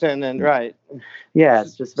don't listen, and right. Yeah,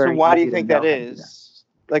 it's just very So why do you think that is?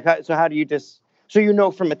 Like, so how do you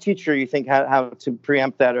so from a teacher, you think how to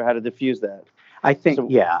preempt that or how to diffuse that? I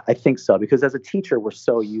think so. Because as a teacher, we're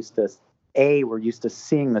so used to, we're used to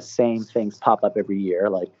seeing the same things pop up every year.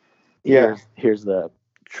 Like, here's the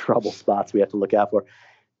trouble spots we have to look out for.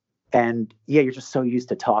 And you're just so used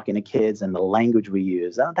to talking to kids and the language we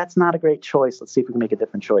use. Oh, that's not a great choice. Let's see if we can make a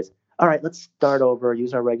different choice. All right, let's start over,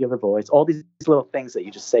 use our regular voice. All these little things that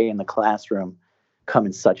you just say in the classroom come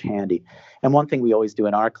in such handy. And one thing we always do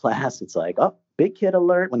in our class, it's like, oh, big kid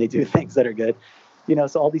alert when they do things that are good.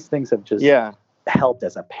 So all these things have just helped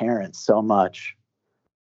as a parent so much.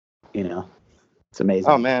 It's amazing.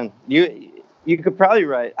 Oh man, you could probably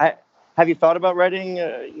write. Have you thought about writing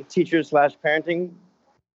teacher/parenting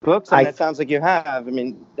books? And it sounds like you have. I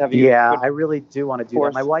mean, have you? Yeah, I really do want to do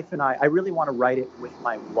that. My wife and I really want to write it with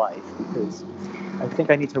my wife, because I think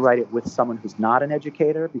I need to write it with someone who's not an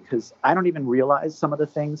educator, because I don't even realize some of the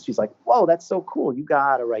things. She's like, whoa, that's so cool. You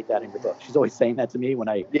got to write that in your book. She's always saying that to me when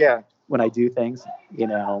I do things,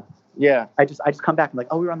 Yeah. I just come back and like,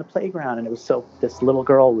 oh, we were on the playground, and it was this little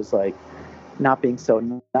girl was like not being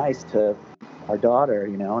so nice to our daughter,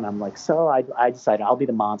 and I'm like, so I decided I'll be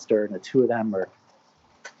the monster, and the two of them are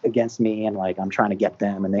against me, and like I'm trying to get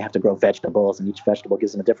them, and they have to grow vegetables, and each vegetable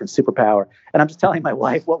gives them a different superpower. And I'm just telling my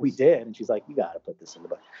wife what we did, and she's like, you got to put this in the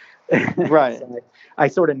book. Right. So I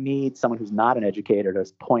sort of need someone who's not an educator to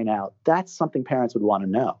point out that's something parents would want to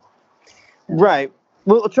know. Right.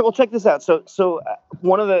 Well, check this out. So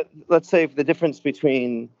one of let's say the difference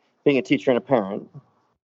between being a teacher and a parent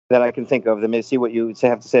that I can think of, that may see what you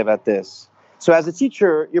have to say about this. So as a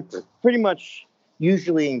teacher, you're pretty much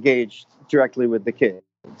usually engaged directly with the kids,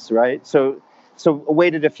 right? So a way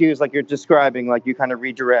to diffuse, like you're describing, like you kind of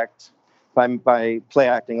redirect by play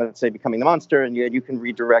acting, let's say becoming the monster, and you can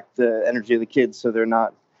redirect the energy of the kids so they're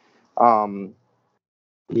not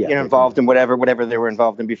involved in whatever they were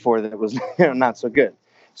involved in before that was not so good.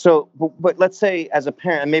 So, but let's say as a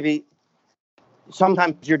parent, and maybe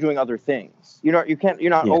sometimes you're doing other things.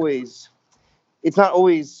 Always. It's not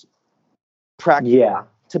always practical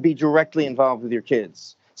to be directly involved with your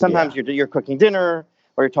kids. Sometimes you're cooking dinner,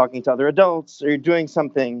 or you're talking to other adults, or you're doing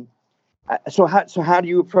something. So how do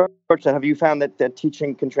you approach that? Have you found that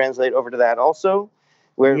teaching can translate over to that also?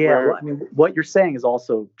 Well, I mean, what you're saying is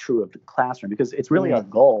also true of the classroom, because it's really our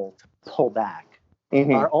goal to pull back.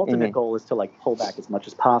 Mm-hmm. Our ultimate goal is to like pull back as much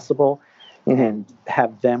as possible and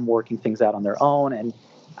have them working things out on their own. And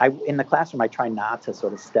in the classroom, I try not to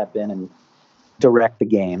sort of step in and direct the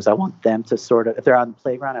games. I want them to if they're on the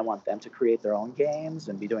playground, I want them to create their own games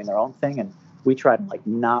and be doing their own thing. And we try to like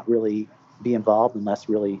not really be involved unless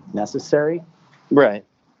really necessary. Right.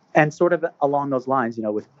 And sort of along those lines,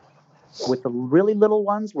 with the really little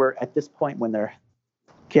ones, we're at this point when they're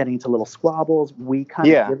getting into little squabbles, we kind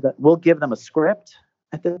of we'll give them a script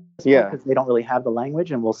at this point, because they don't really have the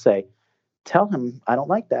language, and we'll say, tell him I don't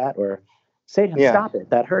like that, or say to him, stop it,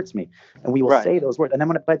 that hurts me. And we will say those words. And then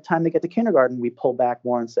by the time they get to kindergarten, we pull back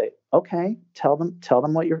more and say, okay, tell them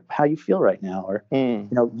how you feel right now, or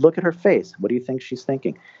look at her face. What do you think she's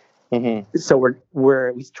thinking? Mm-hmm. So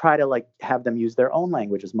we try to like have them use their own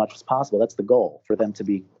language as much as possible. That's the goal, for them to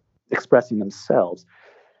be expressing themselves.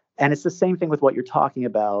 And it's the same thing with what you're talking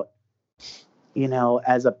about.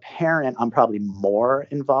 As a parent, I'm probably more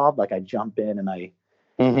involved. Like I jump in and I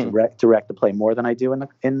direct the play more than I do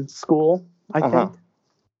in school, I think.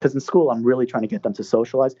 Because in school, I'm really trying to get them to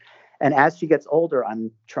socialize. And as she gets older,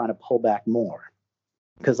 I'm trying to pull back more.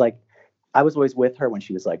 because like I was always with her when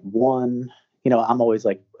she was like 1. I'm always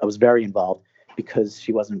like, I was very involved because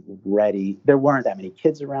she wasn't ready. There weren't that many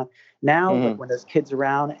kids around. Now, like when there's kids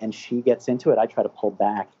around and she gets into it, I try to pull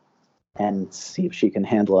back and see if she can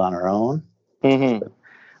handle it on her own. Mm-hmm. So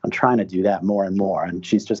I'm trying to do that more and more, and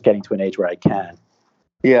she's just getting to an age where I can.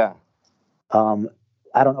 Yeah.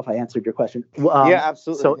 I don't know if I answered your question. Yeah,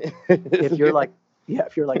 absolutely. So if you're like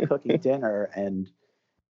cooking dinner and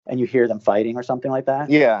you hear them fighting or something like that.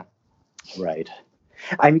 Yeah. Right.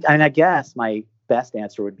 I guess my best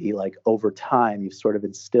answer would be like over time, you've sort of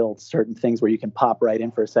instilled certain things where you can pop right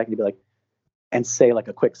in for a second to be like, and say like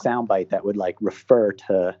a quick soundbite that would like refer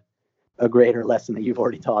to a greater lesson that you've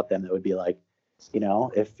already taught them. That would be like,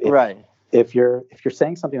 if you're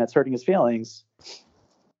saying something that's hurting his feelings,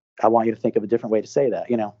 I want you to think of a different way to say that,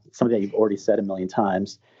 something that you've already said a million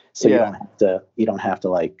times. So you don't have to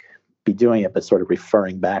like be doing it, but sort of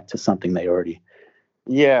referring back to something they already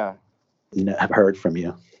have heard from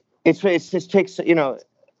you. It just takes,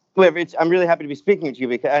 whatever. I'm really happy to be speaking to you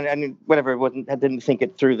because, and whatever, I didn't think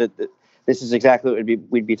it through that this is exactly what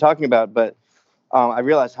we'd be talking about. But I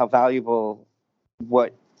realized how valuable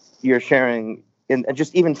what you're sharing and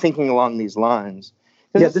just even thinking along these lines.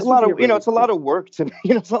 Because it's a lot of, it's a lot of work to,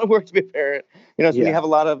 it's a lot of work to be a parent. So we have a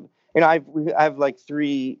lot of, I have like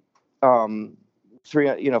three little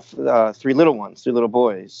ones, 3 little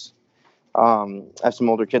boys. I have some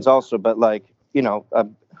older kids also, but like, a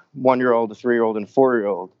 1-year-old, a 3-year-old, and a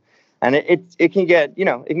 4-year-old, and it can get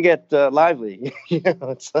lively.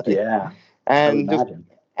 It's like, and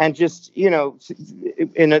just in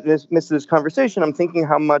the midst of this conversation, I'm thinking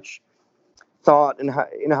how much thought and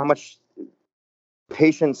how much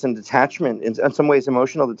patience and detachment, in some ways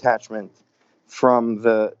emotional detachment from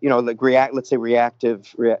the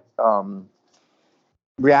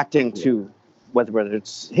reacting to whether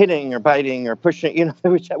it's hitting or biting or pushing,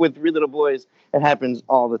 which with 3 little boys, it happens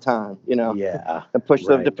all the time, Yeah. To push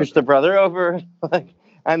the brother over, like,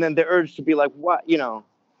 and then the urge to be like, what,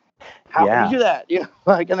 how can you do that?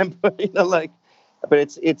 Like, and then, but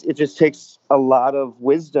it just takes a lot of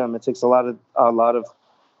wisdom. It takes a lot of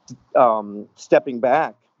stepping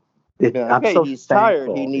back. He's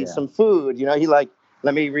tired. He needs some food. He like,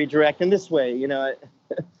 let me redirect him this way.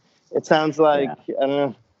 It sounds like, I don't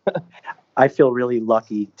know. I feel really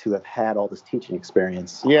lucky to have had all this teaching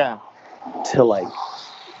experience. Yeah. To like,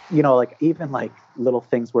 like even like little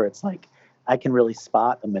things where it's like, I can really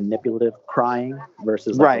spot a manipulative crying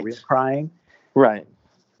versus like a real crying. Right.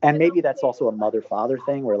 And maybe that's also a mother-father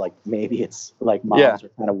thing where like, maybe it's like moms are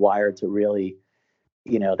kind of wired to really,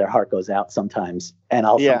 their heart goes out sometimes. And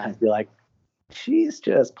I'll sometimes be like, she's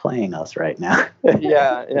just playing us right now.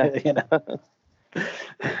 Yeah.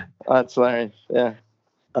 That's hilarious. Yeah.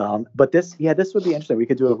 But this would be interesting. We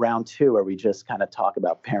could do a round 2 where we just kind of talk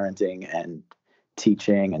about parenting and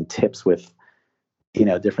teaching and tips with,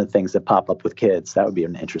 different things that pop up with kids. That would be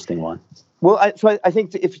an interesting one. Well, I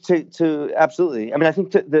think to absolutely. I mean, I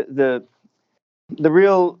think the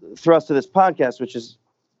real thrust of this podcast, which is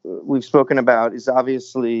we've spoken about, is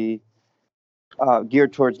obviously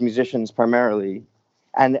geared towards musicians primarily,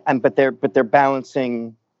 but they're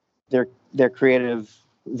balancing their creative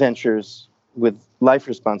ventures with life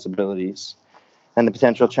responsibilities and the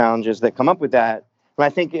potential challenges that come up with that. And I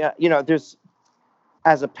think there's,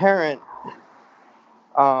 as a parent,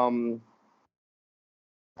 and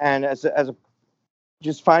as a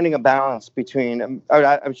just finding a balance between.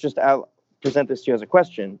 I'll present this to you as a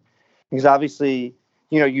question, because obviously,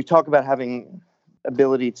 you talk about having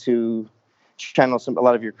ability to channel a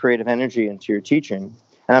lot of your creative energy into your teaching,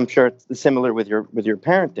 and I'm sure it's similar with your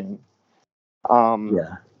parenting.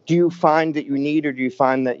 Do you find that you need, or do you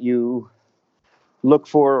find that you look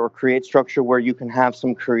for or create structure where you can have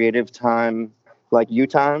some creative time, like you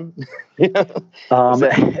time?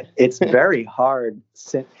 It's very hard.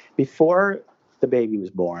 Before the baby was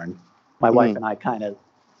born, my wife and I kind of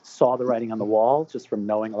saw the writing on the wall just from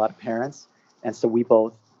knowing a lot of parents. And so we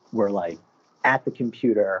both were like at the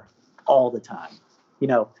computer all the time.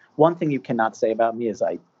 One thing you cannot say about me is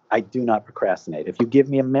I do not procrastinate. If you give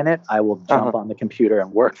me a minute, I will jump on the computer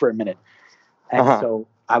and work for a minute. And so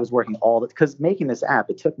I was working because making this app,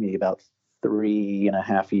 it took me about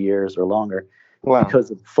 3.5 years or longer. Wow. Because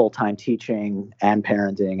of full-time teaching and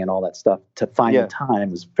parenting and all that stuff, to find the time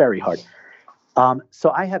was very hard. So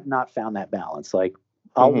I have not found that balance. Like,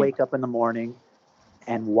 I'll wake up in the morning,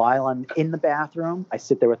 and while I'm in the bathroom, I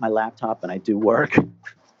sit there with my laptop and I do work.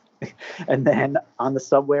 And then on the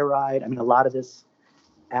subway ride, I mean, a lot of this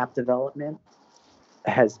app development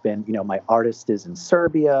has been, my artist is in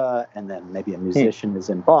Serbia, and then maybe a musician is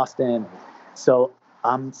in Boston. So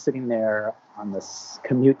I'm sitting there on this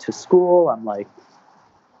commute to school, I'm like,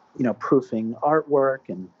 proofing artwork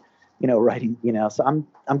and, writing, so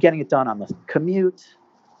I'm getting it done on the commute,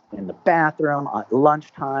 in the bathroom, at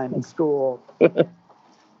lunchtime, at school.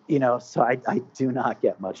 So I do not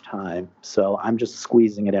get much time. So I'm just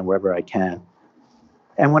squeezing it in wherever I can.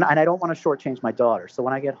 And I don't want to shortchange my daughter. So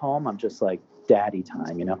when I get home, I'm just like daddy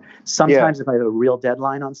time, Sometimes if I have a real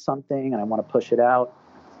deadline on something and I want to push it out,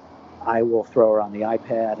 I will throw her on the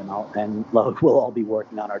iPad and we'll all be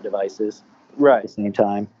working on our devices at the same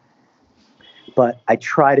time. But I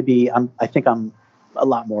try to be, I think I'm a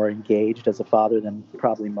lot more engaged as a father than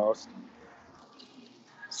probably most.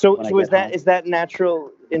 So is that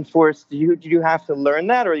natural enforced? Do you have to learn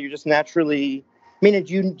that, or you just naturally? I mean,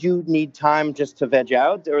 do you need time just to veg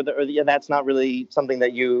out, or that's not really something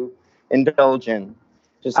that you indulge in?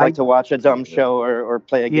 Just like to watch a dumb show or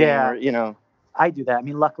play a game, or I do that. I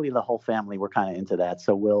mean, luckily the whole family, we're kind of into that,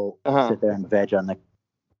 so we'll sit there and veg on the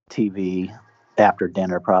TV after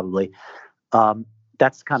dinner probably.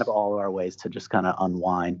 That's kind of all our ways to just kind of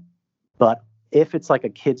unwind. But if it's like a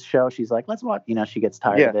kids show, she's like, let's watch, she gets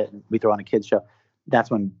tired of it and we throw on a kids show. That's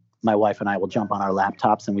when my wife and I will jump on our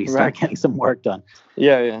laptops and we start getting some work done.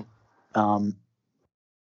 Yeah.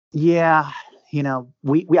 We have,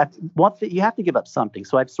 you have to give up something.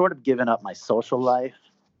 So I've sort of given up my social life.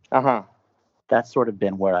 That's sort of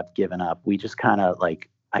been where I've given up. We just kind of like,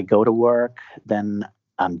 I go to work, then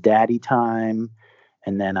I'm daddy time,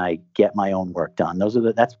 and then I get my own work done.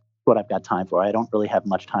 That's what I've got time for. I don't really have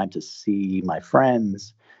much time to see my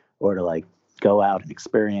friends or to like go out and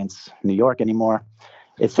experience New York anymore.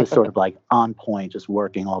 It's just sort of like on point, just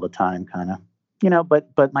working all the time kind of,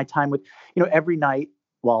 but my time with, every night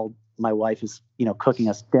while my wife is, cooking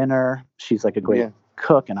us dinner, she's like a great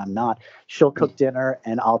cook and I'm not, she'll cook dinner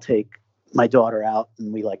and I'll take my daughter out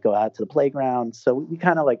and we like go out to the playground. So we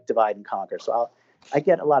kind of like divide and conquer. So I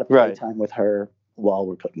get a lot of playtime with her while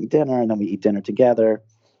we're cooking dinner, and then we eat dinner together.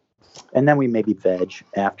 And then we maybe veg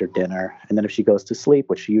after dinner. And then if she goes to sleep,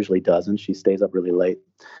 which she usually doesn't, she stays up really late,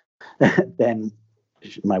 then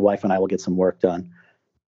my wife and I will get some work done,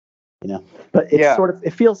 But it's sort of,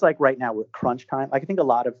 it feels like right now we're crunch time. I think a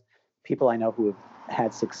lot of people I know who have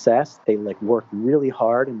had success, they like work really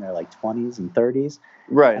hard in their like 20s and 30s.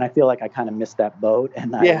 Right. And I feel like I kind of missed that boat.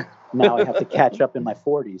 And now I have to catch up in my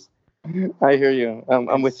 40s. I hear you.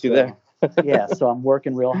 I'm with you there. So I'm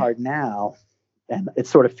working real hard now, and it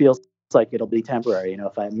sort of feels like it'll be temporary.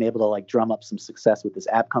 If I'm able to like drum up some success with this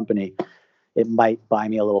app company, it might buy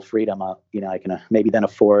me a little freedom. I can maybe then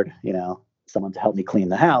afford, someone to help me clean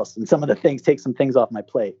the house and some of the things, take some things off my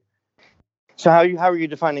plate. So how are you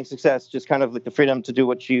defining success? Just kind of like the freedom to do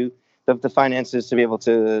what the finances to be able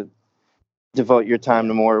to devote your time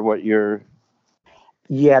to more what you're.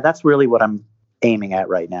 Yeah, that's really what I'm aiming at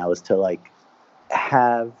right now, is to like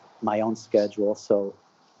have my own schedule. So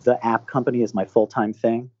the app company is my full-time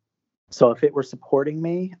thing. So if it were supporting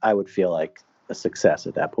me, I would feel like a success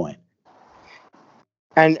at that point.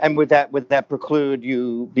 And would that preclude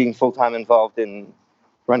you being full-time involved in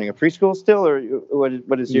running a preschool still, or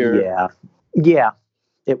what is your? Yeah,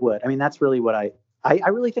 it would. I mean, that's really what I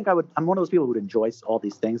really think I would. I'm one of those people who would enjoy all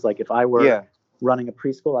these things. Like if I were running a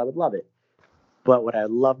preschool, I would love it. But what I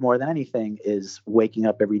love more than anything is waking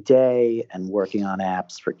up every day and working on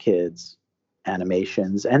apps for kids,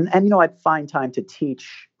 animations. And I'd find time to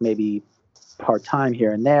teach maybe part-time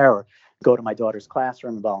here and there, or go to my daughter's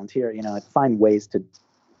classroom and volunteer. I'd find ways to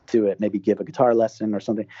do it, maybe give a guitar lesson or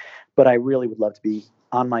something. But I really would love to be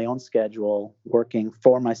on my own schedule, working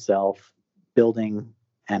for myself, building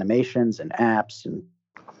animations and apps and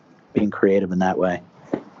being creative in that way.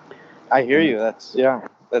 I hear you. That's so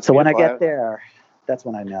beautiful. When I get there, that's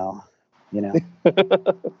when I know,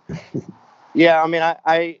 Yeah, I mean,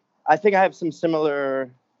 I think I have some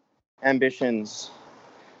similar ambitions,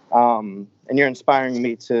 and you're inspiring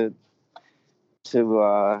me to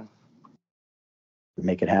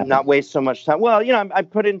make it happen. Not waste so much time. Well, I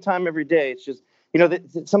put in time every day. It's just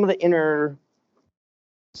some of the inner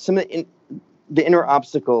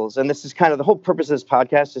obstacles, and this is kind of the whole purpose of this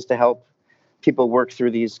podcast, is to help people work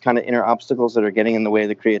through these kind of inner obstacles that are getting in the way of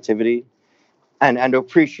the creativity, and to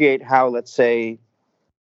appreciate how, let's say,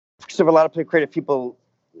 because of a lot of creative people,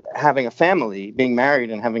 having a family, being married,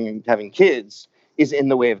 and having kids is in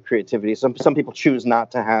the way of creativity. Some people choose not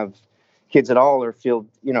to have kids at all, or feel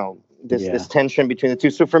this tension between the two.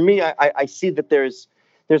 So for me, I see that there's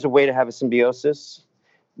a way to have a symbiosis,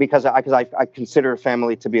 because I consider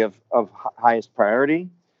family to be of highest priority.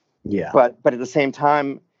 Yeah. But at the same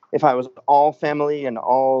time, if I was all family and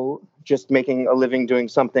all just making a living doing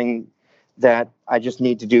something that I just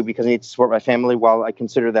need to do because I need to support my family. While I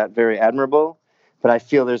consider that very admirable, but I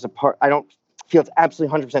feel there's a part I don't feel it's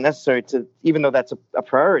absolutely 100% necessary to, even though that's a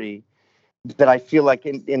priority, that I feel like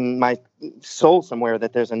in my soul somewhere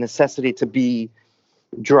that there's a necessity to be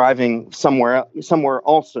driving somewhere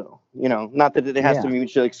also, not that it has to be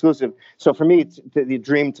mutually exclusive. So for me, it's the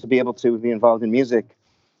dream to be able to be involved in music,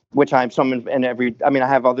 which I'm some in every, I mean, I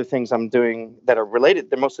have other things I'm doing that are related.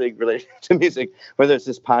 They're mostly related to music, whether it's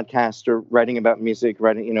this podcast or writing about music,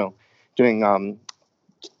 doing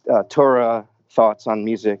Torah thoughts on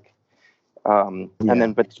music. And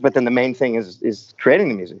then, but then the main thing is creating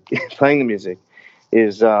the music, playing the music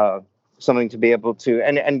is something to be able to,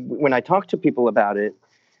 and when I talk to people about it,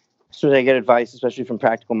 so I get advice, especially from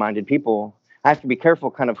practical minded people, I have to be careful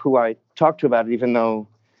kind of who I talk to about it, even though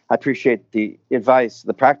I appreciate the advice,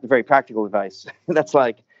 the very practical advice. That's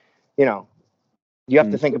like, you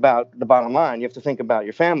have to think about the bottom line. You have to think about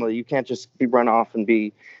your family. You can't just be run off and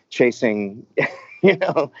be chasing,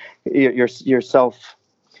 your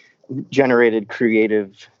self-generated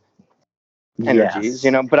creative energies.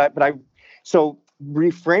 So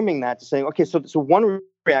reframing that to saying, okay, so one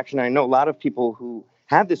reaction, I know a lot of people who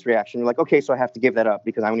have this reaction, like, okay, so I have to give that up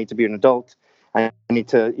because I need to be an adult. I need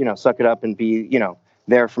to, suck it up and be,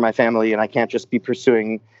 there for my family, and I can't just be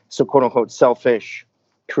pursuing quote unquote selfish,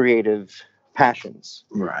 creative passions.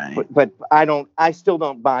 Right. But I still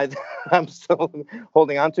don't buy that. I'm still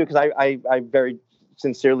holding on to it because I very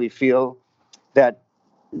sincerely feel that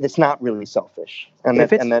it's not really selfish. And I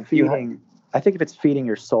think if it's feeding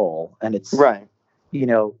your soul and it's right,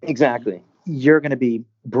 exactly, you're going to be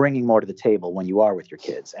bringing more to the table when you are with your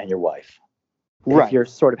kids and your wife. Right. If you're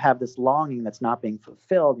sort of have this longing that's not being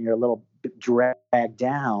fulfilled and you're a little bit dragged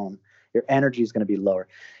down, your energy is going to be lower.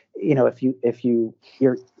 If you're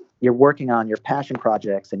working on your passion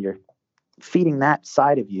projects and you're feeding that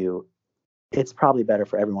side of you, it's probably better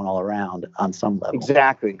for everyone all around on some level.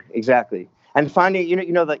 Exactly. And finding, the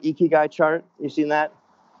Ikigai chart, you've seen that?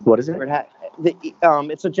 What is it?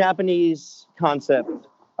 It's a Japanese concept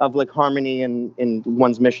of like harmony in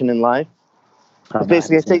one's mission in life.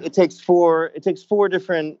 Basically, it takes four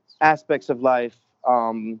different aspects of life: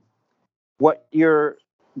 what you're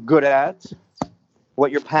good at,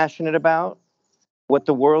 what you're passionate about, what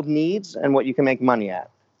the world needs, and what you can make money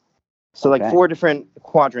at. So like 4 different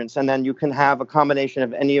quadrants, and then you can have a combination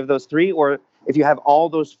of any of those 3, or if you have all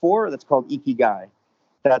those 4, that's called Ikigai.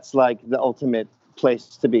 That's like the ultimate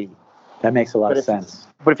place to be. That makes a lot of sense.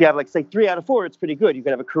 But if you have like say 3 out of 4, it's pretty good. You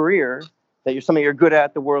could have a career that something you're good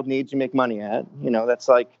at, the world needs, you make money at. That's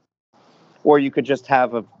like, or you could just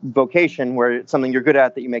have a vocation where it's something you're good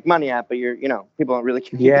at that you make money at, but people don't really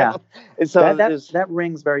care. Yeah. So that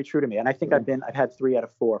rings very true to me. And I think I've had 3 out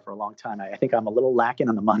of 4 for a long time. I think I'm a little lacking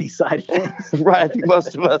on the money side of things. Right. I think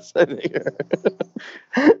most of us, on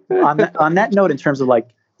that note, in terms of like,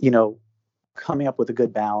 coming up with a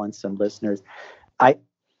good balance and listeners,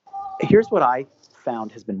 here's what I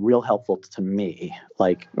found has been real helpful to me.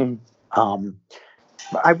 Like,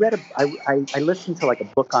 I listened to like a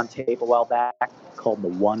book on tape a while back called The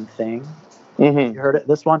One Thing. Mm-hmm. You heard it?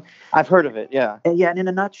 This one? I've heard of it. Yeah. And in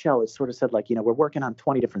a nutshell, it sort of said like, we're working on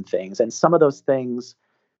 20 different things, and some of those things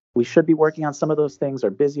we should be working on. Some of those things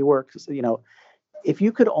are busy work. If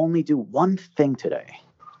you could only do one thing today,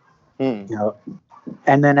 and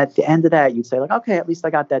then at the end of that, you'd say like, okay, at least I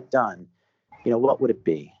got that done. What would it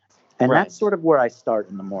be? And that's sort of where I start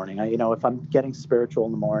in the morning. If I'm getting spiritual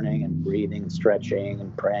in the morning and breathing, and stretching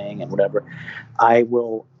and praying and whatever, I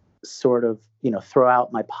will sort of, throw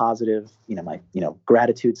out my positive, my,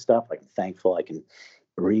 gratitude stuff. Like I'm thankful I can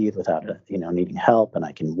breathe without, needing help, and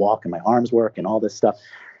I can walk and my arms work and all this stuff.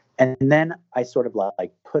 And then I sort of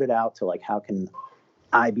like put it out to like, how can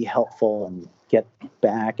I be helpful and get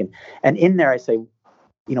back? And in there I say,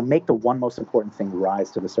 make the one most important thing rise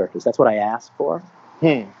to the surface. That's what I ask for.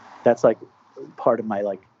 That's like part of my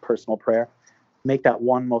like personal prayer. Make that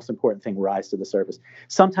one most important thing rise to the surface.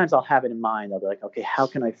 Sometimes I'll have it in mind. I'll be like, okay, how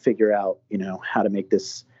can I figure out, how to make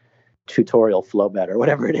this tutorial flow better,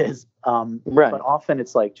 whatever it is. But often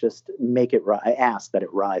it's like, just make it I ask that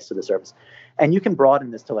it rise to the surface. And you can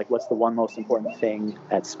broaden this to like, what's the one most important thing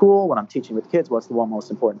at school when I'm teaching with kids? What's the one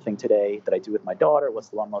most important thing today that I do with my daughter? What's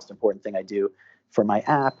the one most important thing I do for my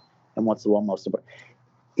app? And what's the one most important,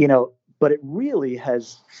 but it really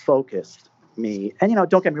has focused me. And,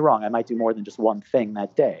 don't get me wrong, I might do more than just one thing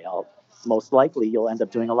that day. Most likely you'll end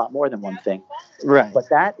up doing a lot more than one thing. Right. But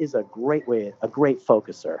that is a great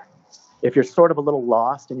focuser. If you're sort of a little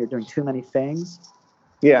lost and you're doing too many things,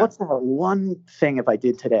 what's that one thing if I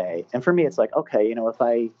did today? And for me, it's like, okay, if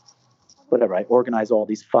I organize all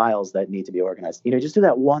these files that need to be organized, just do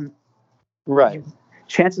that one Right.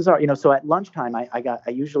 Chances are, so at lunchtime, I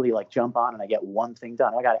usually like jump on and I get one thing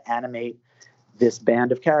done. I got to animate this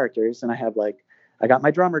band of characters, and I got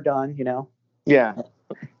my drummer done, Yeah.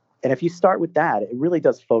 And if you start with that, it really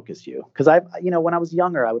does focus you. Because when I was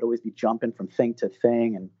younger, I would always be jumping from thing to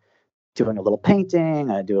thing and doing a little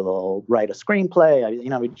painting. I do a little write a screenplay.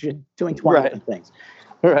 Doing 20 different things.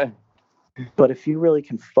 Right. But if you really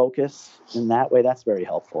can focus in that way, that's very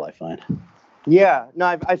helpful, I find. Yeah. No,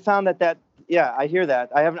 I found that. Yeah, I hear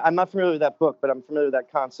that. I'm not familiar with that book, but I'm familiar with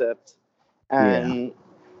that concept. And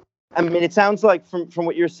I mean, it sounds like from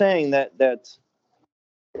what you're saying that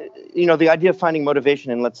the idea of finding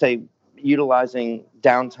motivation and, let's say, utilizing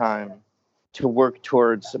downtime to work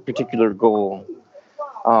towards a particular goal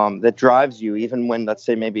that drives you, even when, let's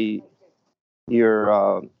say, maybe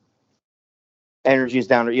your energy is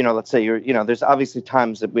down, or, let's say there's obviously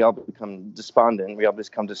times that we all become despondent, we all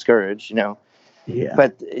become discouraged, Yeah.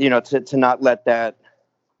 But, to not let that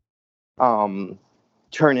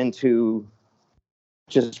turn into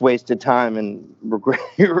just wasted time and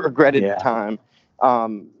regretted time. How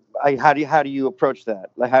do you approach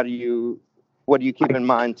that? Like, what do you keep in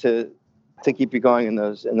mind to keep you going in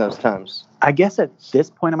those times? I guess at this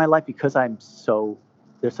point in my life, because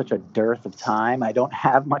there's such a dearth of time, I don't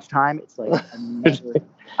have much time. It's like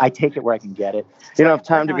I take it where I can get it. You don't have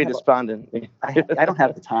time to be despondent. I don't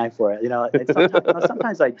have the time for it.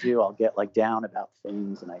 Sometimes I do. I'll get like down about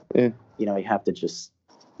things, and you have to just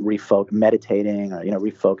meditating or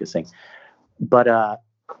refocusing. But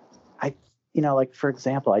like, for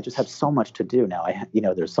example, I just have so much to do now.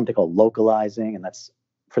 There's something called localizing, and that's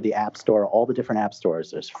for the App Store, all the different app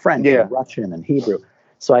stores. There's French and Russian and Hebrew.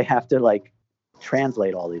 So I have to like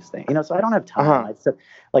translate all these things, so I don't have time. I said,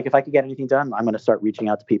 like, if I could get anything done, I'm going to start reaching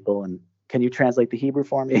out to people and, can you translate the Hebrew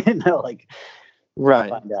for me? Right.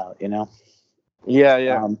 Find out,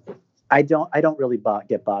 Yeah. I don't really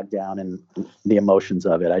get bogged down in the emotions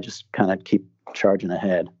of it. I just kind of keep charging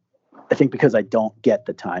ahead. I think because I don't get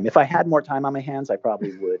the time. If I had more time on my hands, I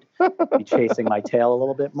probably would be chasing my tail a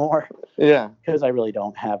little bit more. Yeah. Because I really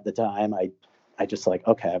don't have the time. I just like,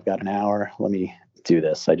 okay, I've got an hour. Let me do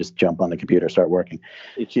this. I just jump on the computer, start working.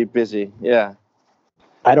 You keep busy. Yeah.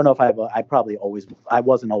 I don't know if I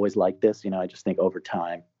wasn't always like this. I just think over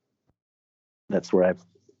time, that's where I've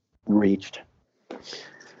reached.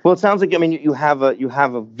 Well, it sounds like, you have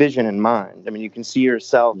a vision in mind. You can see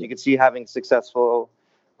yourself. You can see having successful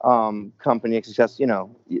company success.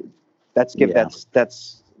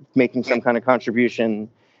 That's making some kind of contribution,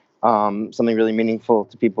 something really meaningful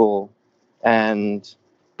to people, and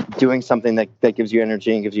doing something that gives you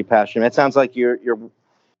energy and gives you passion. It sounds like you're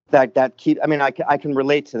that keep. I can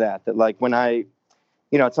relate to that. That, like, when I,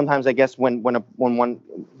 sometimes I guess when one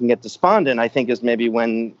can get despondent, I think is maybe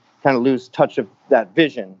when kind of lose touch of that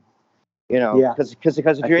vision. Because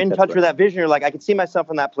if you're in touch with that vision, you're like, I can see myself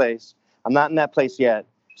in that place. I'm not in that place yet.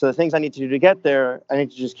 So the things I need to do to get there, I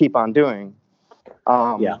need to just keep on doing,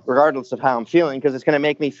 regardless of how I'm feeling, because it's going to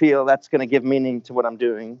make me feel. That's going to give meaning to what I'm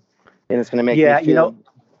doing, and it's going to make me feel.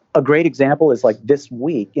 A great example is like this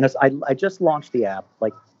week. I just launched the app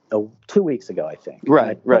like 2 weeks ago, I think.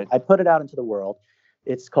 Right. I put it out into the world.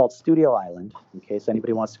 It's called Studio Island. In case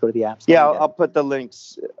anybody wants to go to the app store. Yeah, I'll put the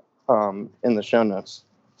links in the show notes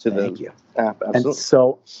to the app. Absolutely. And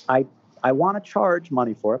so I want to charge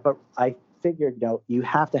money for it, but I figured, you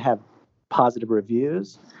have to have positive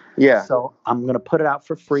reviews. Yeah. So I'm going to put it out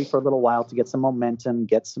for free for a little while to get some momentum,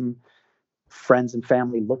 get some friends and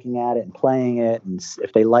family looking at it and playing it, and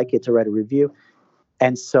if they like it, to write a review.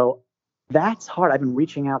 And so that's hard. I've been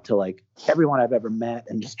reaching out to like everyone I've ever met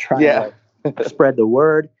and just trying to spread the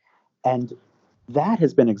word. And that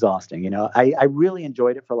has been exhausting. I really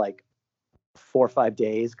enjoyed it for like 4 or 5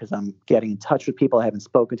 days because I'm getting in touch with people I haven't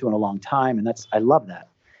spoken to in a long time. And I love that.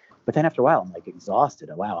 But then after a while, I'm like exhausted.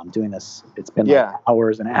 Wow, I'm doing this. It's been like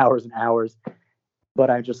hours and hours and hours.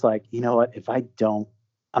 But I'm just like, you know what?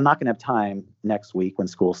 I'm not going to have time next week when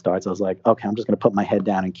school starts. I was like, okay, I'm just going to put my head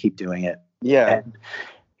down and keep doing it. Yeah. And,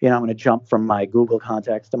 I'm going to jump from my Google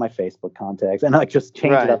contacts to my Facebook contacts and like just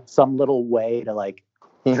change it up some little way to like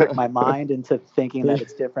trick my mind into thinking that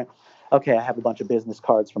it's different. Okay, I have a bunch of business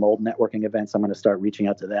cards from old networking events. I'm going to start reaching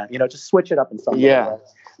out to them. Just switch it up in some way.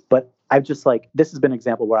 But I've just like, this has been an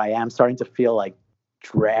example where I am starting to feel like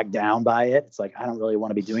dragged down by it. It's like, I don't really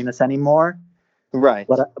want to be doing this anymore. Right.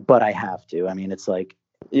 But I have to. It's like,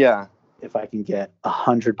 if I can get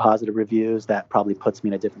 100 positive reviews, that probably puts me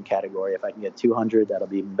in a different category. If I can get 200, that'll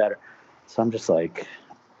be even better. So I'm just like,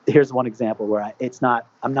 here's one example where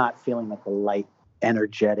I'm not feeling like the light,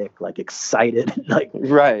 energetic, like excited, like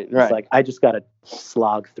right. It's like I just got to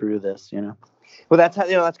slog through this, Well, that's how,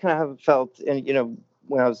 that's kind of how it felt. And,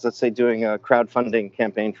 when I was, let's say, doing a crowdfunding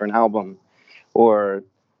campaign for an album, or,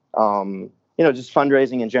 just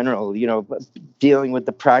fundraising in general, dealing with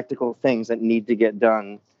the practical things that need to get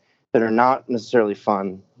done that are not necessarily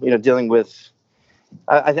fun, dealing with,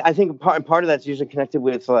 I think part of that's usually connected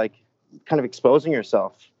with like kind of exposing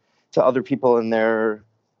yourself to other people and their,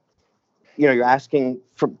 you're asking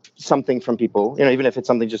for something from people, even if it's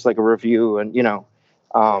something just like a review and,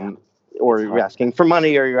 or you're asking for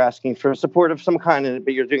money or you're asking for support of some kind,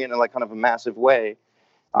 but you're doing it in like kind of a massive way.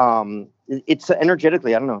 It's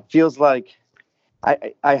energetically, I don't know, it feels like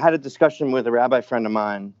I had a discussion with a rabbi friend of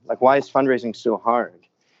mine, like, why is fundraising so hard?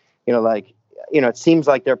 It seems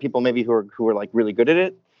like there are people maybe who are like really good at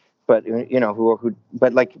it, but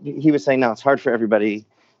but like he was saying, no, it's hard for everybody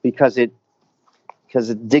because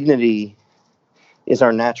dignity is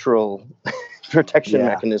our natural protection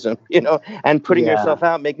mechanism, and putting yourself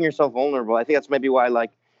out, making yourself vulnerable. I think that's maybe why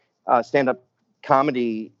like stand-up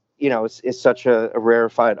comedy, is such a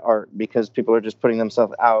rarefied art, because people are just putting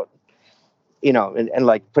themselves out, and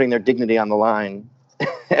like putting their dignity on the line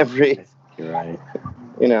every. You're right.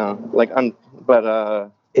 It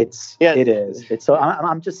is. It's so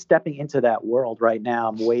I'm just stepping into that world right now.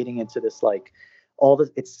 I'm wading into this, like, all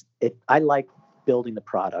this. I like building the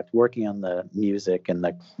product, working on the music and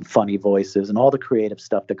the funny voices and all the creative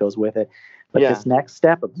stuff that goes with it. But this next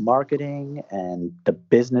step of marketing and the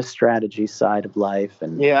business strategy side of life,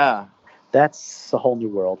 and that's a whole new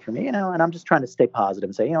world for me, and I'm just trying to stay positive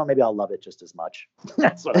and say, maybe I'll love it just as much.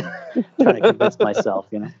 That's what I'm trying to convince myself,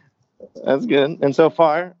 That's good. And so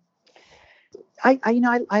far,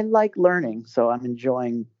 I like learning, so I'm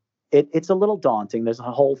enjoying it. It's a little daunting. There's a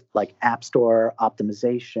whole like app store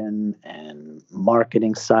optimization and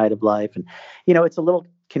marketing side of life, and it's a little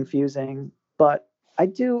confusing. But I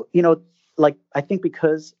do, I think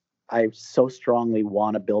because I so strongly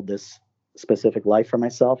want to build this specific life for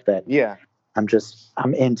myself that I'm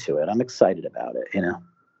into it. I'm excited about it.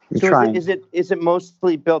 So is it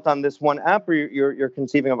mostly built on this one app, or you're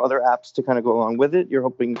conceiving of other apps to kind of go along with it? You're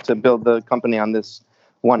hoping to build the company on this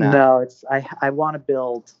one app? No, I want to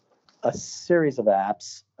build a series of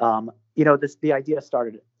apps. The idea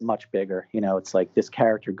started much bigger. It's like this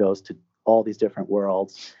character goes to all these different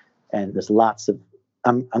worlds, and there's lots of.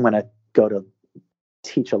 I'm going to go to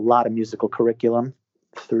teach a lot of musical curriculum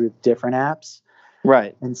through different apps.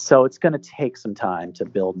 Right. And so it's going to take some time to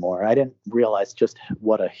build more. I didn't realize just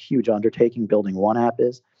what a huge undertaking building one app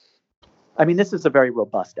is. I mean, this is a very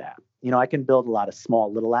robust app. I can build a lot of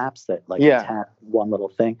small little apps that tap one little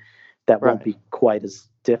thing that won't be quite as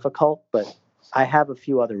difficult. But I have a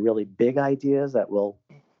few other really big ideas that will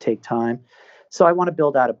take time. So I want to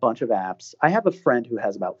build out a bunch of apps. I have a friend who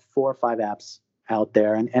has about 4 or 5 apps out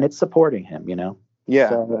there, and it's supporting him, Yeah.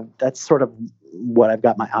 So that's sort of what I've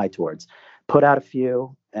got my eye towards. Put out a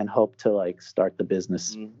few and hope to start the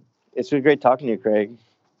business. It's been great talking to you, Craig.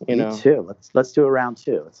 Me too. Let's do a round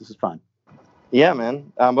 2. This is fun. Yeah,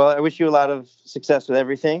 man. Well, I wish you a lot of success with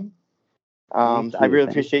everything. I really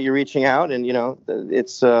appreciate you reaching out, and it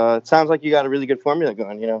sounds like you got a really good formula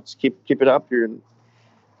going. Just keep it up.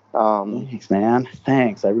 Thanks, man.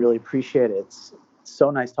 Thanks. I really appreciate it. It's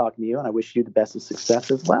so nice talking to you, and I wish you the best of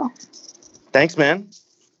success as well. Thanks, man.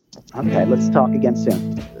 Okay, let's talk again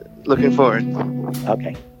soon. Looking forward.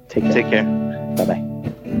 Okay. Take care. Take care. Bye-bye.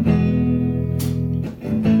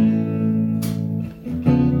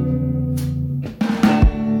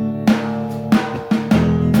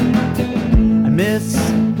 I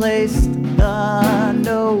misplaced the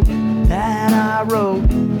note that I wrote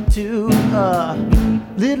to a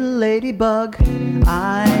little ladybug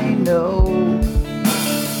I know.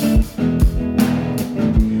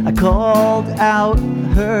 I called out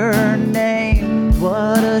her name,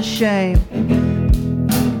 what a shame.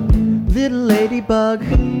 Little ladybug,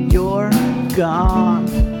 you're gone.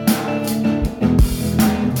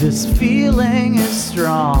 This feeling is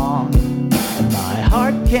strong, my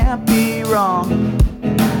heart can't be wrong,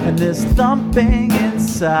 and this thumping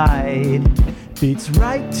inside beats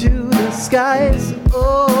right to the skies.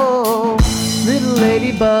 Oh, little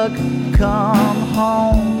ladybug, come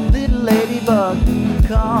home. Little ladybug,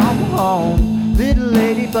 come home. Little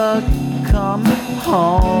ladybug, come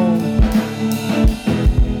home.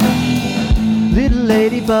 Little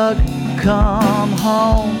ladybug, come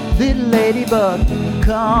home. Little ladybug,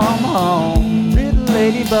 come home. Little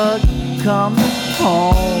ladybug, come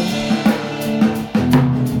home.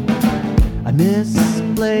 I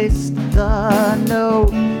misplaced the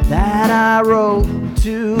note that I wrote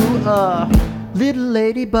to a little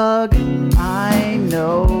ladybug I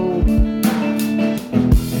know.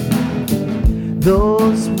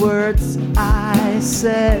 Those words I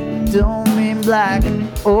said don't mean black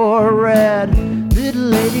or red. Little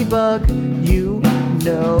ladybug, you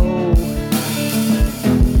know.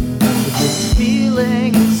 This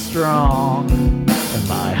feeling is strong, and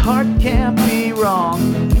my heart can't be wrong.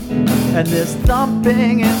 And this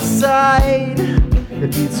thumping inside,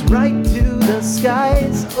 it beats right to the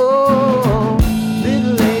skies. Oh,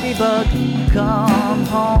 little ladybug, come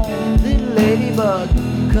home. Little ladybug,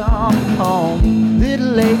 come home. Little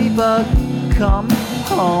ladybug, come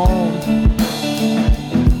home.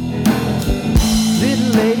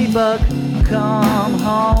 Little ladybug, come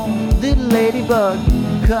home. Little ladybug,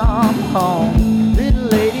 come home. Little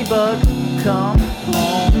ladybug, come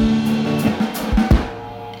home.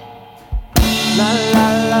 La la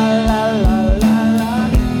la la la la la.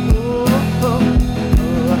 Oh, oh,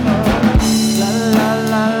 oh, oh. La la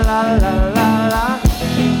la la la la la.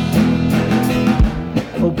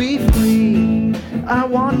 Oh, be free. I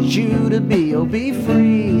want you to be. Oh, be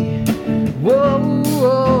free. Whoa,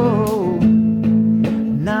 whoa.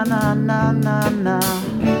 Na na na na na.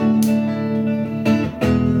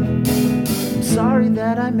 I'm sorry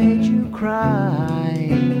that I made you cry.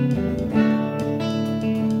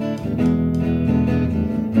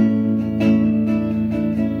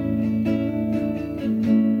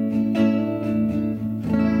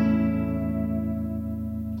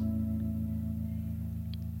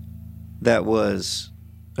 That was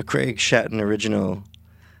a Craig Shatton original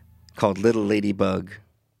called Little Ladybug,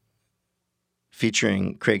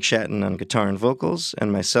 featuring Craig Shatton on guitar and vocals,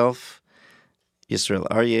 and myself, Yisrael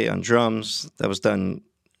Aryeh, on drums. That was done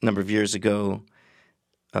a number of years ago.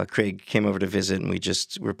 Craig came over to visit, and we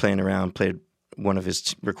just were playing around,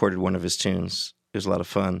 recorded one of his tunes. It was a lot of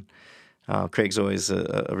fun. Craig's always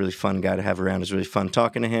a really fun guy to have around. It was really fun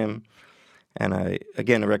talking to him. And I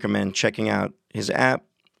recommend checking out his app.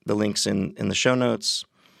 The link's in the show notes.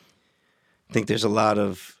 I think there's a lot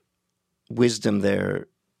of wisdom there,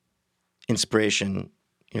 inspiration.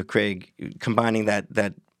 Craig combining that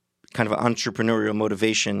kind of entrepreneurial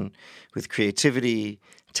motivation with creativity,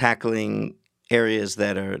 tackling areas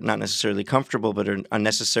that are not necessarily comfortable but are a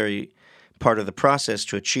necessary part of the process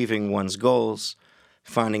to achieving one's goals,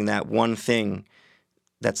 finding that one thing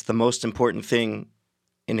that's the most important thing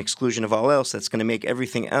in exclusion of all else that's going to make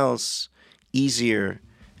everything else easier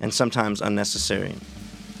and sometimes unnecessary.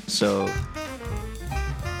 So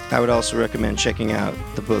I would also recommend checking out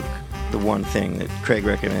the book, The One Thing, that Craig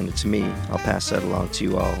recommended to me. I'll pass that along to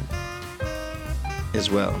you all as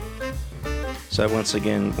well. So I once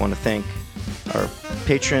again want to thank our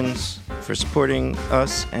patrons for supporting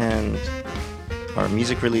us and our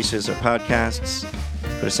music releases, our podcasts.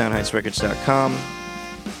 Go to soundheightsrecords.com.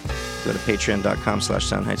 Go to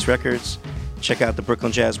patreon.com/soundheightsrecords. Check out the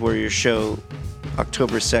Brooklyn Jazz Warriors show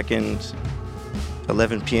October 2nd,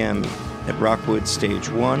 11 p.m. at Rockwood Stage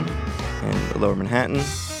 1 in Lower Manhattan.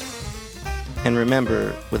 And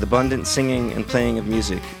remember, with abundant singing and playing of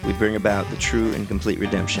music, we bring about the true and complete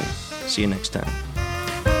redemption. See you next time.